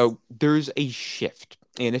 So there's a shift.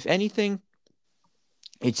 And if anything,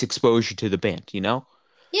 it's exposure to the band, you know?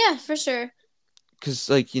 yeah, for sure. Because,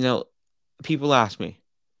 like, people ask me,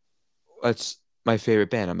 what's my favorite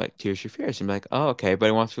band? I'm like, Tears for Fears. I'm like, oh, okay, but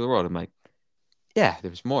I want through the world. I'm like, yeah,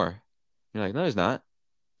 there's more. You're like, no, there's not.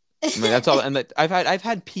 I'm like, that's all. And like, I've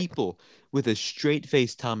had people with a straight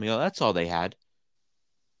face tell me, oh, that's all they had.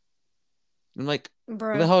 I'm like, who the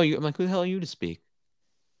Bro. hell are you? I'm like, who the hell are you to speak?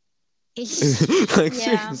 Like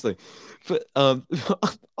Yeah, seriously. But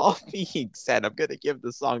all being said, I'm gonna give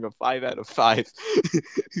the song a 5 out of 5.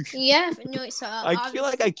 yeah. No, so I feel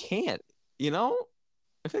like obviously, I can't, you know?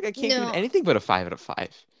 I feel like I can't give it no, anything but a 5 out of 5.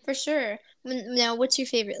 for sure. Now, what's your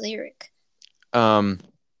favorite lyric? Um,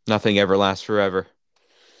 Nothing ever lasts forever.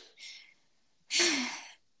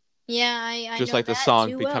 Yeah, I Just know like the that song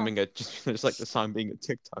too well. becoming just like the song being a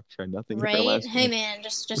TikTok trend. Nothing ever Right? lasts Hey forever. man,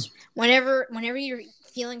 just whenever you're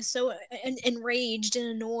feeling so enraged and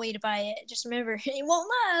annoyed by it, just remember it won't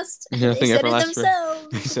last. They Nothing said ever it lasts forever.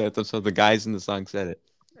 They themselves. said it, so the guys in the song said it.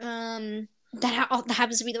 That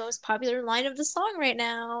happens to be the most popular line of the song right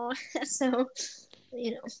now. So,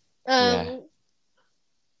 you know. Yeah.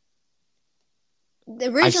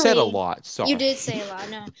 I said a Originally lot, you sorry. did say a lot.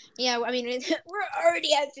 No, yeah, I mean we're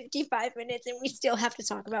already at 55 minutes and we still have to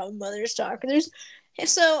talk about Mother's Talk.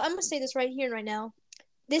 So I'm gonna say this right here and right now.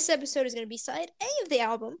 This episode is gonna be side A of the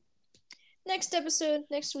album. Next episode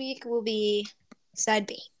next week will be side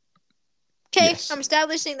B. Okay, Yes. I'm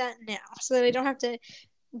establishing that now so that I don't have to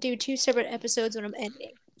do two separate episodes when I'm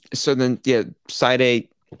editing. So then, yeah, side A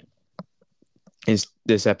is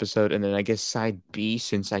this episode, and then I guess side B,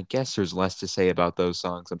 since I guess there's less to say about those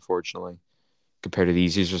songs, unfortunately, compared to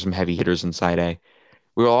these. These are some heavy hitters in side A.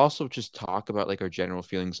 We'll also just talk about like our general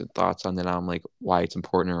feelings and thoughts on the album, like why it's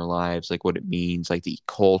important in our lives, like what it means, like the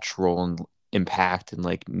cultural and impact and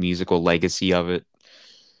like musical legacy of it.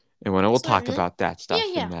 And when we'll talk Certainly. about that Yeah, stuff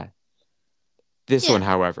yeah. and that. This one, Yeah.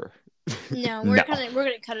 however, No, no. we're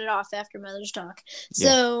gonna cut it off after Mother's Talk. Yeah.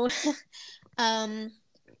 So um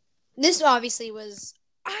this obviously was.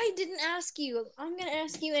 I didn't ask you. I'm gonna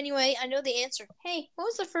ask you anyway. I know the answer. Hey, what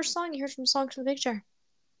was the first song you heard from Songs from the Picture?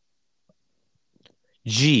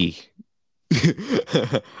 G.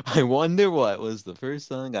 I wonder what was the first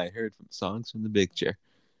song I heard from Songs from the Big Chair.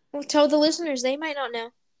 Well, tell the listeners. They might not know.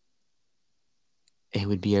 It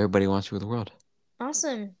would be Everybody Wants to Rule the World.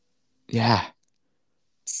 Awesome. Yeah.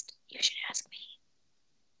 You should ask me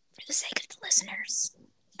for the sake of the listeners.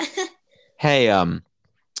 Hey,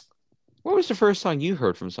 what was the first song you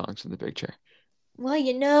heard from Songs in the Big Chair? Well,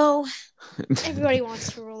 everybody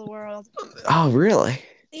wants to rule the world. Oh, really?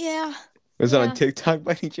 Yeah. Was that on Yeah. TikTok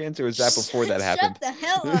by any chance, or was that before that Shut happened? the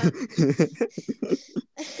hell up.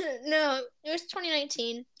 No, it was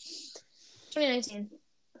 2019. 2019.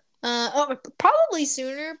 Probably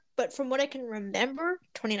sooner, but from what I can remember,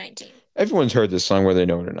 2019. Everyone's heard this song, whether they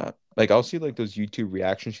know it or not. Like, I'll see like those YouTube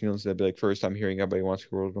reaction channels that be like, first time hearing Everybody Wants to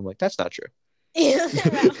Rule the World. I'm like, that's not true. Yeah,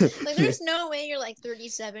 wow. Like, there's no way you're like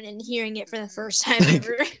 37 and hearing it for the first time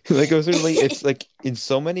ever. Like, it was literally, it's like in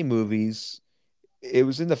so many movies. It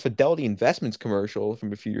was in the Fidelity Investments commercial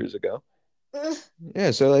from a few years ago.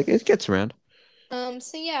 Yeah, so like it gets around.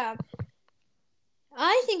 So yeah,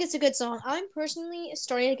 I think it's a good song. I'm personally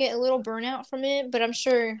starting to get a little burnout from it, but I'm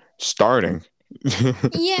sure. Starting.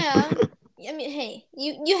 Yeah. I mean, hey,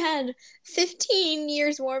 you had 15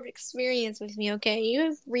 years more of experience with me, okay? You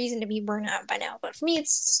have reason to be burnt out by now, but for me,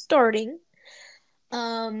 it's starting.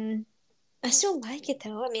 Um, I still like it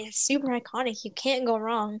though. I mean, it's super iconic. You can't go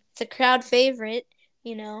wrong. It's a crowd favorite,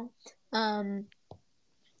 you know. Um,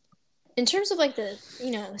 in terms of like the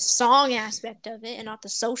song aspect of it and not the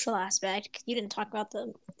social aspect, you didn't talk about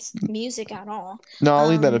the music at all. No, I'll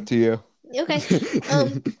leave that up to you. Okay.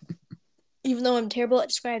 Even though I'm terrible at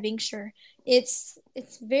describing, sure, it's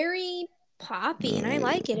very poppy and I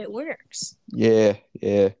like it. It works. Yeah,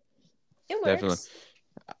 yeah, It definitely. works.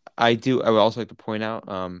 I do. I would also like to point out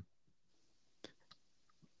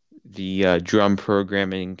the drum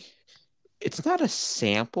programming. It's not a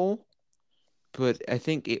sample, but I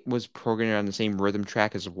think it was programmed on the same rhythm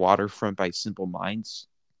track as Waterfront by Simple Minds.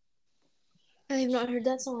 I have not heard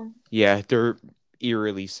that song. Yeah, they're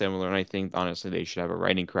eerily similar, and I think honestly they should have a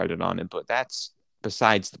writing credit on it, but that's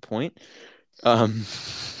besides the point. Um,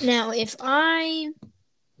 Now, if my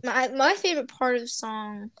favorite part of the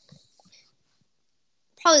song,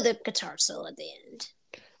 probably the guitar solo at the end.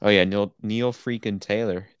 oh yeah, Neil freaking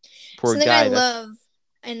Taylor, poor Something I guy. love,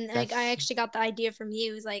 and like I That's actually got the idea from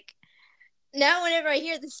you. Is like now whenever I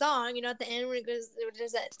hear the song, at the end when it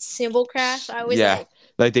does that cymbal crash, I always yeah,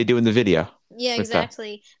 like they do in the video yeah, with the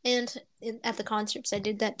exactly. And at the concerts, I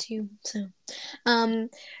did that too. So, um,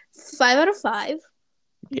 5 out of 5.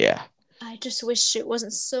 yeah, I just wish it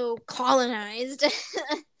wasn't so colonized.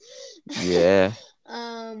 yeah.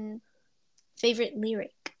 um, favorite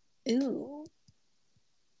lyric. Ooh.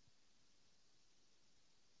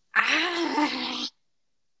 Ah,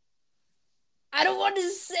 I don't want to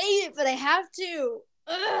say it, but I have to.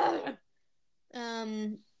 Ugh.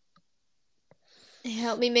 Um,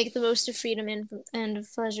 help me make the most of freedom and of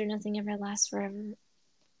pleasure. Nothing ever lasts forever.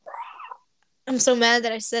 I'm so mad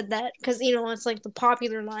that I said that because it's like the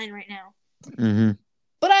popular line right now. Mm-hmm.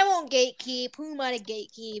 But I won't gatekeep. Who am I to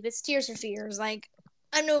gatekeep? It's Tears for Fears. Like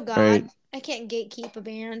I'm no god. Right. I can't gatekeep a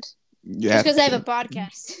band Yeah. just because I have a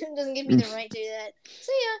podcast. It doesn't give me the right to do that.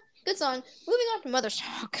 So yeah, good song. Moving on to Mother's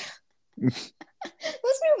Talk. Let's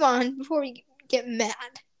move on before we get mad.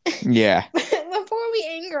 Yeah. Before we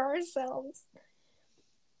anger ourselves.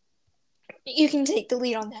 You can take the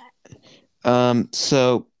lead on that.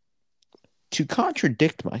 So to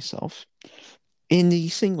contradict myself, in the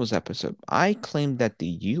singles episode, I claimed that the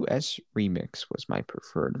US remix was my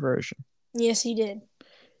preferred version. Yes, you did.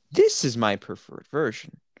 This is my preferred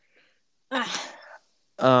version. Ah,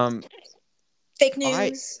 Um, fake I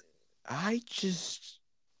news. I just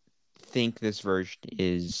think this version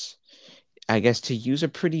is, I guess, to use a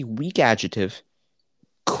pretty weak adjective,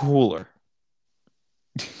 cooler.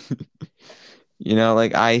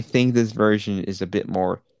 Like I think this version is a bit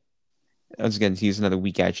more, once again, to use another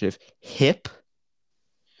weak adjective, hip,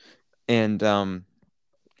 and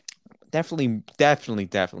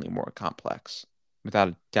definitely more complex. Without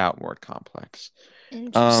a doubt, more complex. Um,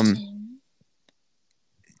 Interesting.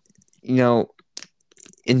 you know,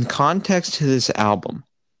 in context to this album,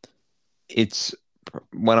 it's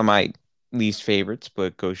one of my least favorites,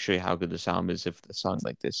 but goes to show you how good this album is if the song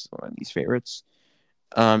like this is one of my least favorites.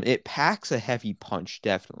 It packs a heavy punch,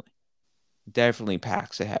 definitely. Definitely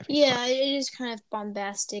packs a heavy Yeah, punch. it is kind of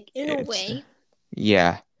bombastic in a It's way.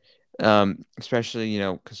 yeah. Especially,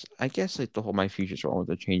 because I guess like the whole My Future's Wrong with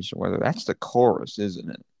the Change in Weather, that's the chorus, isn't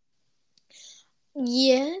it?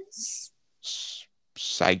 Yes.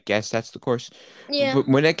 I guess that's the chorus. Yeah. But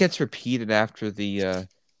when it gets repeated after the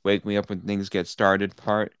Wake Me Up When Things Get Started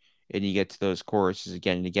part, and you get to those choruses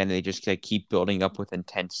again and again. And they just like, keep building up with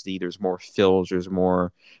intensity. There's more fills. There's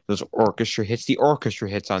more those orchestra hits. The orchestra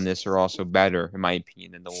hits on this are also better, in my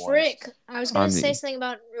opinion, than the ones Frick. I was going to on say the. something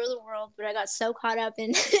about Rule the World, but I got so caught up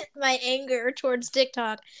in my anger towards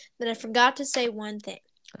TikTok that I forgot to say one thing.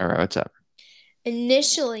 All right, what's up?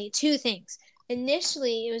 Initially, two things.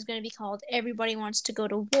 Initially, it was going to be called Everybody Wants to Go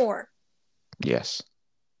to War. Yes.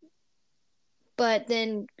 But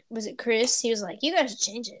then, was it Chris? He was like, you guys should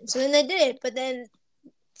change it. So then they did it. But then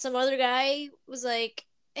some other guy was like,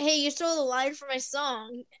 hey, you stole the line from my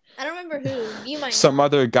song. I don't remember who. You might Some know.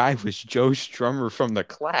 other guy was Joe Strummer from The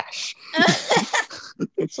Clash.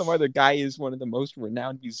 Some other guy is one of the most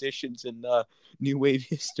renowned musicians in new wave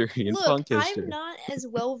history and Look, punk I'm history. not as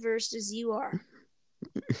well versed as you are.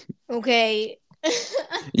 Okay.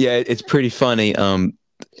 Yeah, it's pretty funny.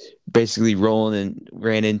 Basically, Roland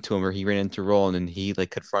ran into him, or he ran into Roland, and he like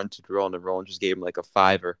confronted Roland, and Roland just gave him like a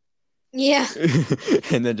 $5, Yeah.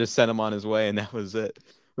 and then just sent him on his way, and that was it.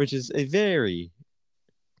 Which is a very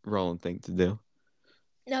Roland thing to do.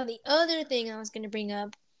 Now, the other thing I was going to bring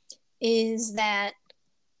up is that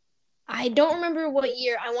I don't remember what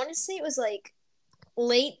year. I want to say it was like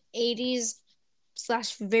late 80s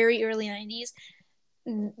slash very early 90s.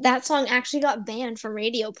 That song actually got banned from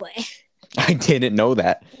radio play. I didn't know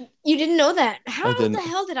that. You didn't know that? I How the didn't.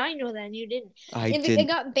 hell did I know that and you didn't? I It didn't.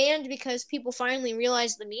 got banned because people finally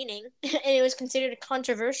realized the meaning and it was considered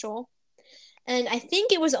controversial. And I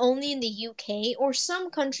think it was only in the UK or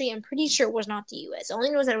some country. I'm pretty sure it was not the US. I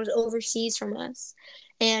only knows that it was overseas from us.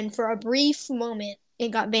 And for a brief moment, it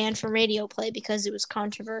got banned from radio play because it was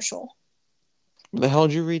controversial. Where the hell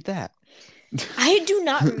did you read that? I do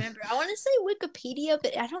not remember. I want to say Wikipedia,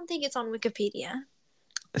 but I don't think it's on Wikipedia.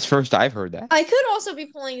 It's first I've heard that. I could also be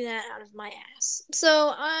pulling that out of my ass.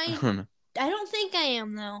 So I don't know. I don't think I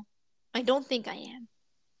am though. I don't think I am.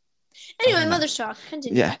 I Anyway, don't know. Mother's Talk.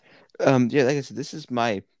 Continue. Yeah. Yeah, like I said, this is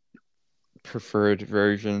my preferred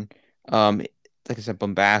version. Like I said,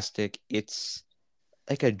 bombastic. It's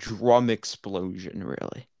like a drum explosion,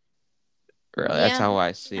 really. Really, that's Yeah, how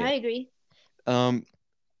I see I it. agree. Um,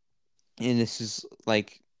 and this is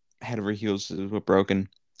like head over heels with Broken.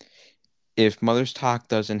 If Mother's Talk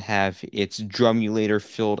doesn't have its drumulator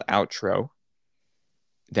filled outro,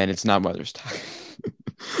 then it's not Mother's Talk.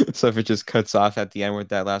 So if it just cuts off at the end with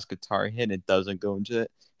that last guitar hit and it doesn't go into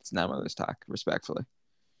it, it's not Mother's Talk, respectfully.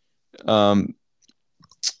 Um,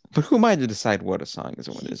 but who am I to decide what a song is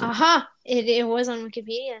and what isn't? Aha! It was on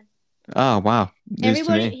Wikipedia. Oh wow, news to me.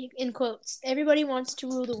 Everybody, in quotes, Everybody Wants to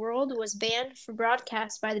Rule the World was banned for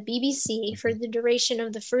broadcast by the BBC for the duration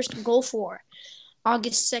of the First Gulf War,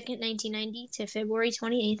 August 2nd, 1990 to February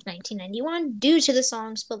 28th, 1991, due to the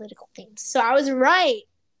song's political themes. So I was right.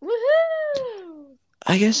 Woohoo!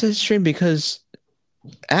 I guess that's true because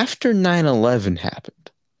after 9/11 happened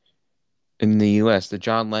in the US, the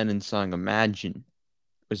John Lennon song Imagine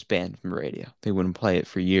was banned from radio. They wouldn't play it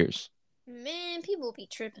for years. Man, people be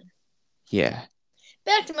tripping. Yeah.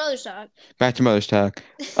 Back to Mother's Talk. Back to Mother's Talk.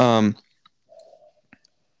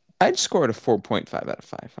 I'd score it a 4.5 out of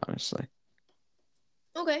 5, honestly.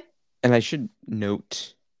 Okay. And I should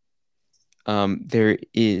note there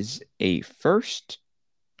is a first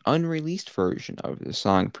unreleased version of the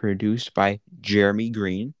song produced by Jeremy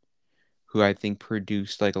Green, who I think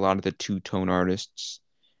produced like a lot of the two-tone artists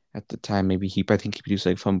at the time. I think he produced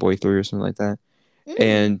like Fun Boy 3 or something like that. Mm.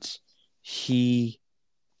 And he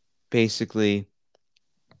basically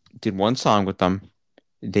did one song with them.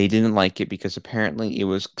 They didn't like it because apparently it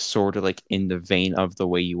was sort of like in the vein of The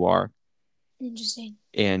Way You Are. Interesting.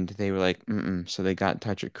 And they were like, mm-mm. So they got in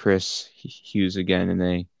touch with Chris Hughes again and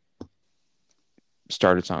they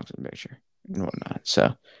started Songs in the Picture and whatnot.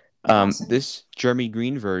 So Awesome. this Jeremy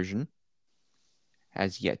Green version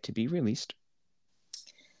has yet to be released.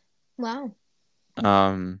 Wow.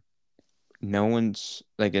 No one's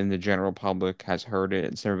like in the general public has heard it.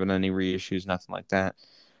 It's never been any reissues, nothing like that.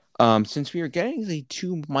 Since we are getting the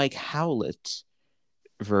two Mike Howlett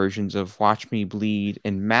versions of Watch Me Bleed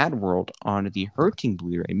and Mad World on the Hurting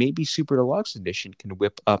Blu-ray, maybe Super Deluxe Edition can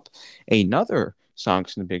whip up another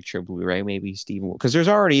Songs in the Picture Blu-ray. Maybe Stephen, because there's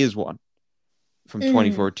already is one from Mm.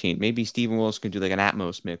 2014. Maybe Stephen Wills can do like an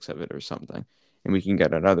Atmos mix of it or something, and we can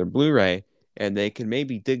get another Blu-ray, and they can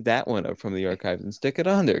maybe dig that one up from the archives and stick it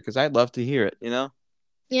on there because I'd love to hear it.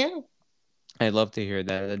 Yeah. I'd love to hear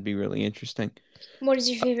that. That'd be really interesting. What is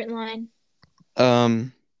your favorite line?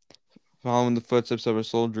 Um, Following the footsteps of a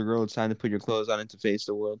soldier girl, it's time to put your clothes on and to face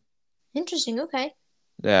the world. Interesting. Okay.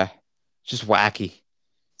 Yeah, just wacky. But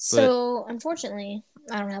So, unfortunately,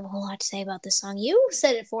 I don't have a whole lot to say about this song. You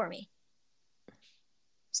said it for me.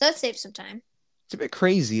 So that saves some time. It's a bit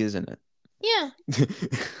crazy, isn't Yeah,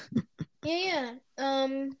 it? yeah.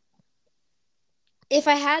 If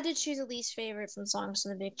I had to choose a least favorite from Songs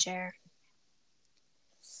from the Big Chair,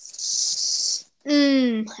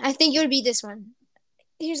 I think it would be this one.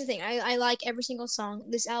 Here's the thing. I like every single song.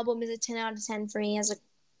 This album is a 10 out of 10 for me as a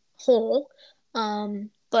whole.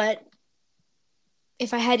 But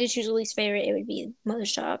if I had to choose a least favorite, it would be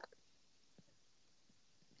Mother's Talk.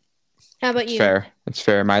 How about It's you? fair. It's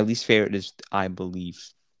fair. My least favorite is I Believe.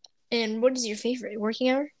 And what is your favorite?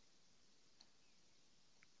 Working Hour?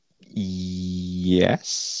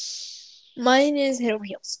 Yes. Mine is Head Over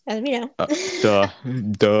Heels, as we know. Duh.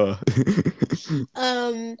 Duh.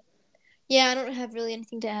 um, yeah, I don't have really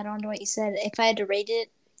anything to add on to what you said. If I had to rate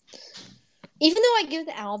it, even though I give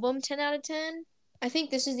the album 10 out of 10, I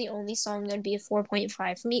think this is the only song that would be a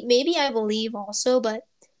 4.5 for me. Maybe I Believe also, but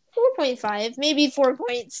 4.5, maybe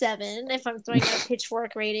 4.7 if I'm throwing out a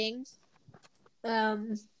pitchfork rating.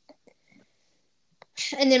 Um,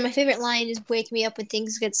 and then my favorite line is "Wake me up when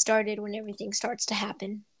things get started, when everything starts to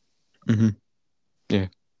happen." hmm Yeah.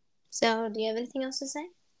 So, do you have anything else to say?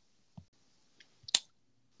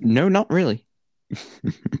 No, not really.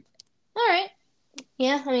 All right.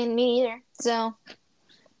 Yeah, I mean, me neither. So,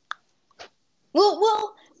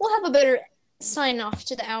 we'll have a better sign off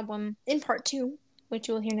to the album in part 2, which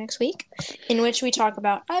you will hear next week, in which we talk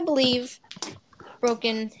about, I Believe,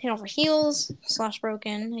 Broken, Head Over Heels /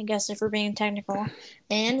 Broken, I guess if we're being technical,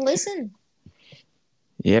 and Listen.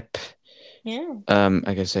 Yep. Yeah.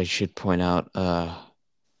 I guess I should point out a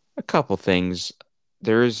couple things.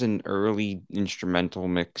 There is an early instrumental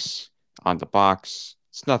mix on the box.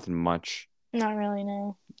 It's nothing much. Not really,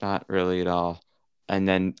 no. Not really at all. And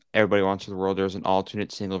then Everybody Wants the World, there's an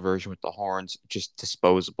alternate single version with the horns. Just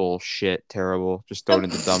disposable shit, terrible. Just throw it Oh, in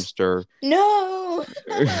the dumpster. no!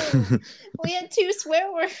 We had 2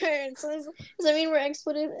 swear words. Does that mean we're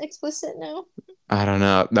explicit now? I don't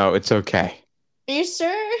know. No, it's okay. Are you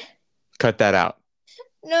sure? Cut that out.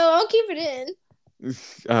 No, I'll keep it in.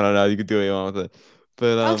 I don't know. You could do what you want with it.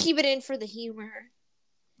 But I'll keep it in for the humor.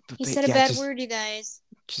 He said a yeah, bad word, you guys.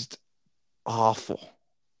 just awful.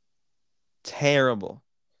 Terrible.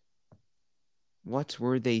 What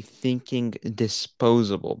were they thinking?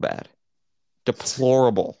 Disposable bad.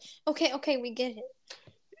 Deplorable. Okay, we get it.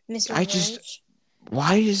 Mr. I just Grinch.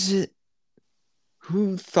 why is it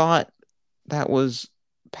who thought that was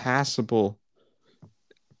passable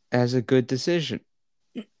as a good decision?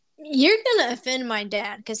 You're gonna offend my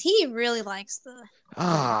dad because he really likes the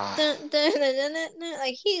Ah,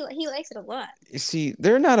 like he likes it a lot. you see,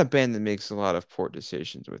 they're not a band that makes a lot of poor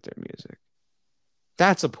decisions with their music.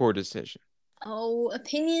 That's a poor decision. Oh,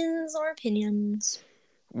 opinions are opinions.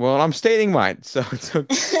 Well, I'm stating mine, so it's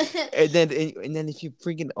okay. And then if you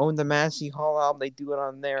freaking own the Massey Hall album, they do it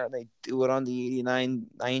on there. They do it on the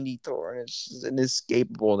 89-90 tour, and it's just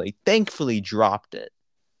inescapable. They thankfully dropped it.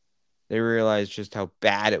 They realized just how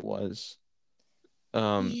bad it was.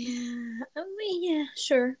 Yeah. Yeah,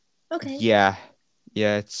 sure. Okay. Yeah,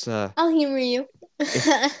 yeah, it's I'll humor you.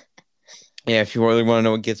 if yeah, if you really want to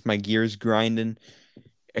know what gets my gears grinding,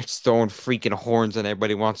 it's throwing freaking horns and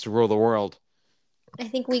Everybody Wants to Rule the World. I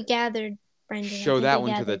think we gathered, Brendan. I Show think that we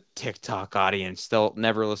one to gathered. the TikTok audience. They'll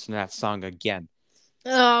never listen to that song again.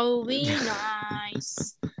 Oh, be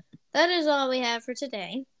nice. That is all we have for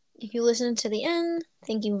today. If you listened to the end,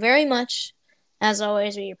 thank you very much. As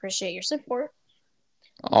always, we appreciate your support.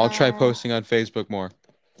 I'll try posting on Facebook more.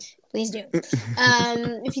 Please do.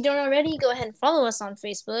 If you don't already, go ahead and follow us on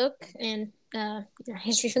Facebook and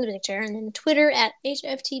History from the Big Chair, and then Twitter at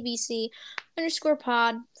SFTBC_pod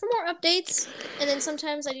for more updates. And then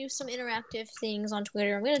sometimes I do some interactive things on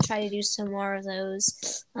Twitter. I'm going to try to do some more of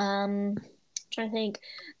those. Trying to think.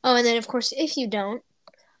 Oh, and then of course, if you don't,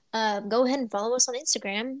 go ahead and follow us on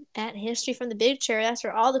Instagram at History from the Big Chair. That's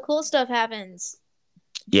where all the cool stuff happens.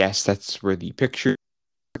 Yes, that's where the picture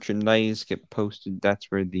merchandise get posted. That's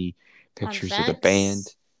where the pictures of the band,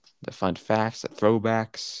 the fun facts, the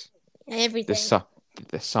throwbacks, everything,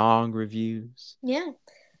 the song reviews. Yeah.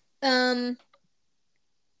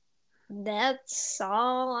 That's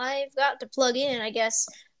all I've got to plug in, I guess.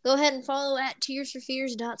 Go ahead and follow at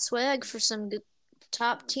tearsforfears.swag for some good,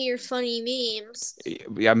 top tier funny memes.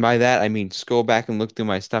 Yeah, by that I mean scroll back and look through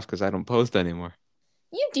my stuff because I don't post anymore.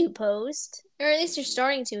 You do post, or at least you're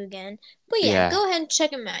starting to again. But yeah, Yeah. go ahead and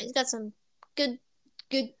check him out. He's got some good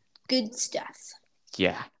stuff.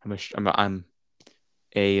 Yeah, I'm a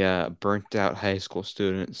burnt out high school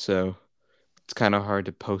student, so it's kind of hard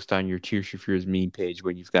to post on your Tears for Fears meme page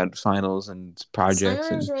when you've got finals and projects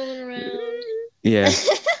Summer's and rolling around. yeah,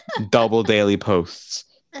 double daily posts.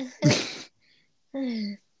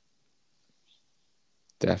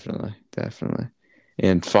 Definitely, definitely.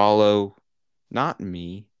 And follow, not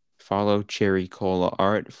me, follow Cherry Cola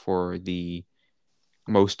Art for the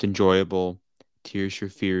most enjoyable Tears for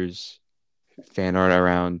Fears fan art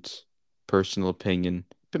around personal opinion,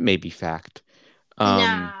 but maybe fact. Um,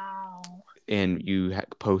 No. and you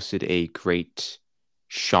posted a great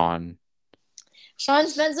Sean Sean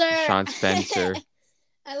Spencer. Sean Spencer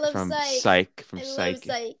I love from Psych. Psych I love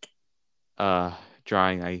Psych. uh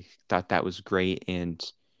drawing. I thought that was great, and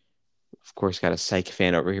of course got a Psych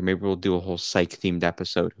fan over here. Maybe we'll do a whole Psych themed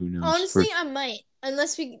episode. Who knows? Honestly, I might.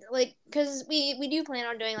 Unless we like, because we do plan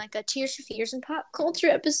on doing like a Tears for Fears and pop culture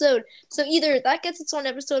episode. So either that gets its own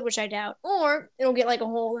episode, which I doubt, or it'll get like a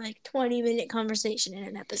whole like 20-minute conversation in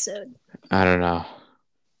an episode. I don't know.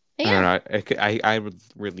 But I don't yeah, know. I would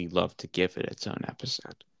really love to give it its own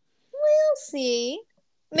episode. we'll see.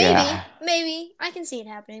 Yeah. Maybe I can see it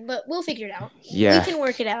happening, but we'll figure it out. We Yeah. can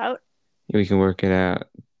work it out. We can work it out.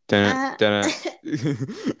 Dun, Uh, dun.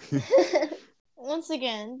 Once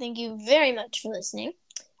again, thank you very much for listening.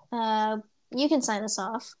 You can sign us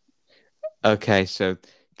off. Okay, so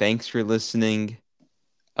thanks for listening.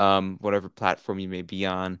 Whatever platform you may be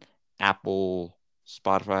on, Apple,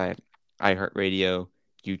 Spotify, iHeartRadio,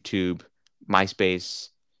 YouTube, MySpace.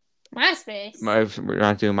 MySpace. We're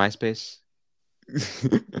not doing MySpace.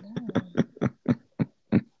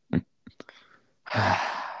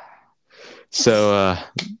 So,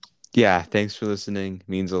 yeah, thanks for listening.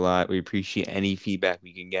 Means a lot. We appreciate any feedback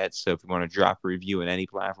we can get. So if you want to drop a review on any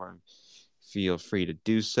platform, feel free to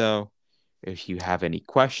do so. If you have any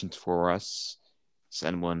questions for us,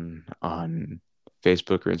 send one on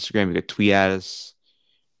Facebook or Instagram. You could tweet at us.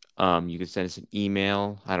 You can send us an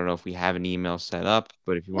email. I don't know if we have an email set up,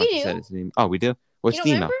 but if you want We to do. send us an email, oh, we do. What's You don't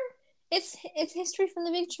the remember? email? It's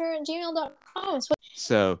historyfromthebigchair@gmail.com.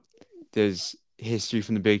 So there's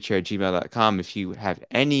historyfromthebigchair@gmail.com. If you have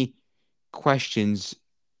any questions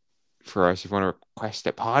for us, if you want to request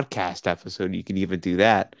a podcast episode, you can even do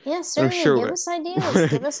that. Yeah, I'm certainly. Give sure us ideas.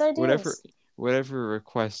 Give us whatever ideas. whatever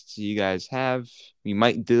requests you guys have, we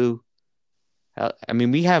might do. I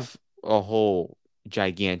mean, we have a whole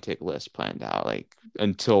gigantic list planned out. Like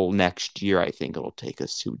until next year, I think it'll take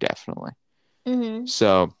us to definitely. Mm-hmm.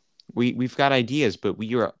 So we've got ideas, but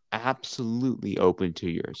we are absolutely open to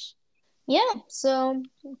yours. Yeah. So,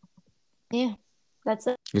 yeah, that's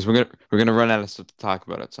it. Because we're gonna run out of stuff to talk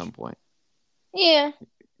about at some point. Yeah.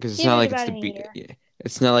 Because it's Give not it like it's about the a year. yeah,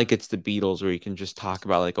 it's not like it's the Beatles where you can just talk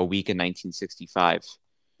about like a week in 1965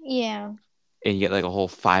 Yeah. and you get like a whole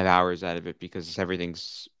 5 hours out of it because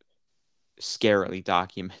everything's scarily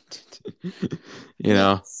documented. you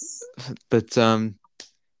know. Yes. But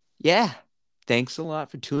yeah. Thanks a lot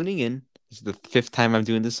for tuning in. This is the 5th time I'm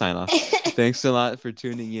doing the sign off. Thanks a lot for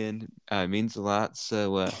tuning in. It means a lot.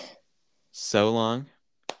 So long.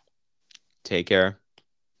 Take care.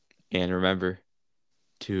 And remember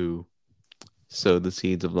to sow the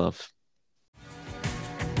seeds of love.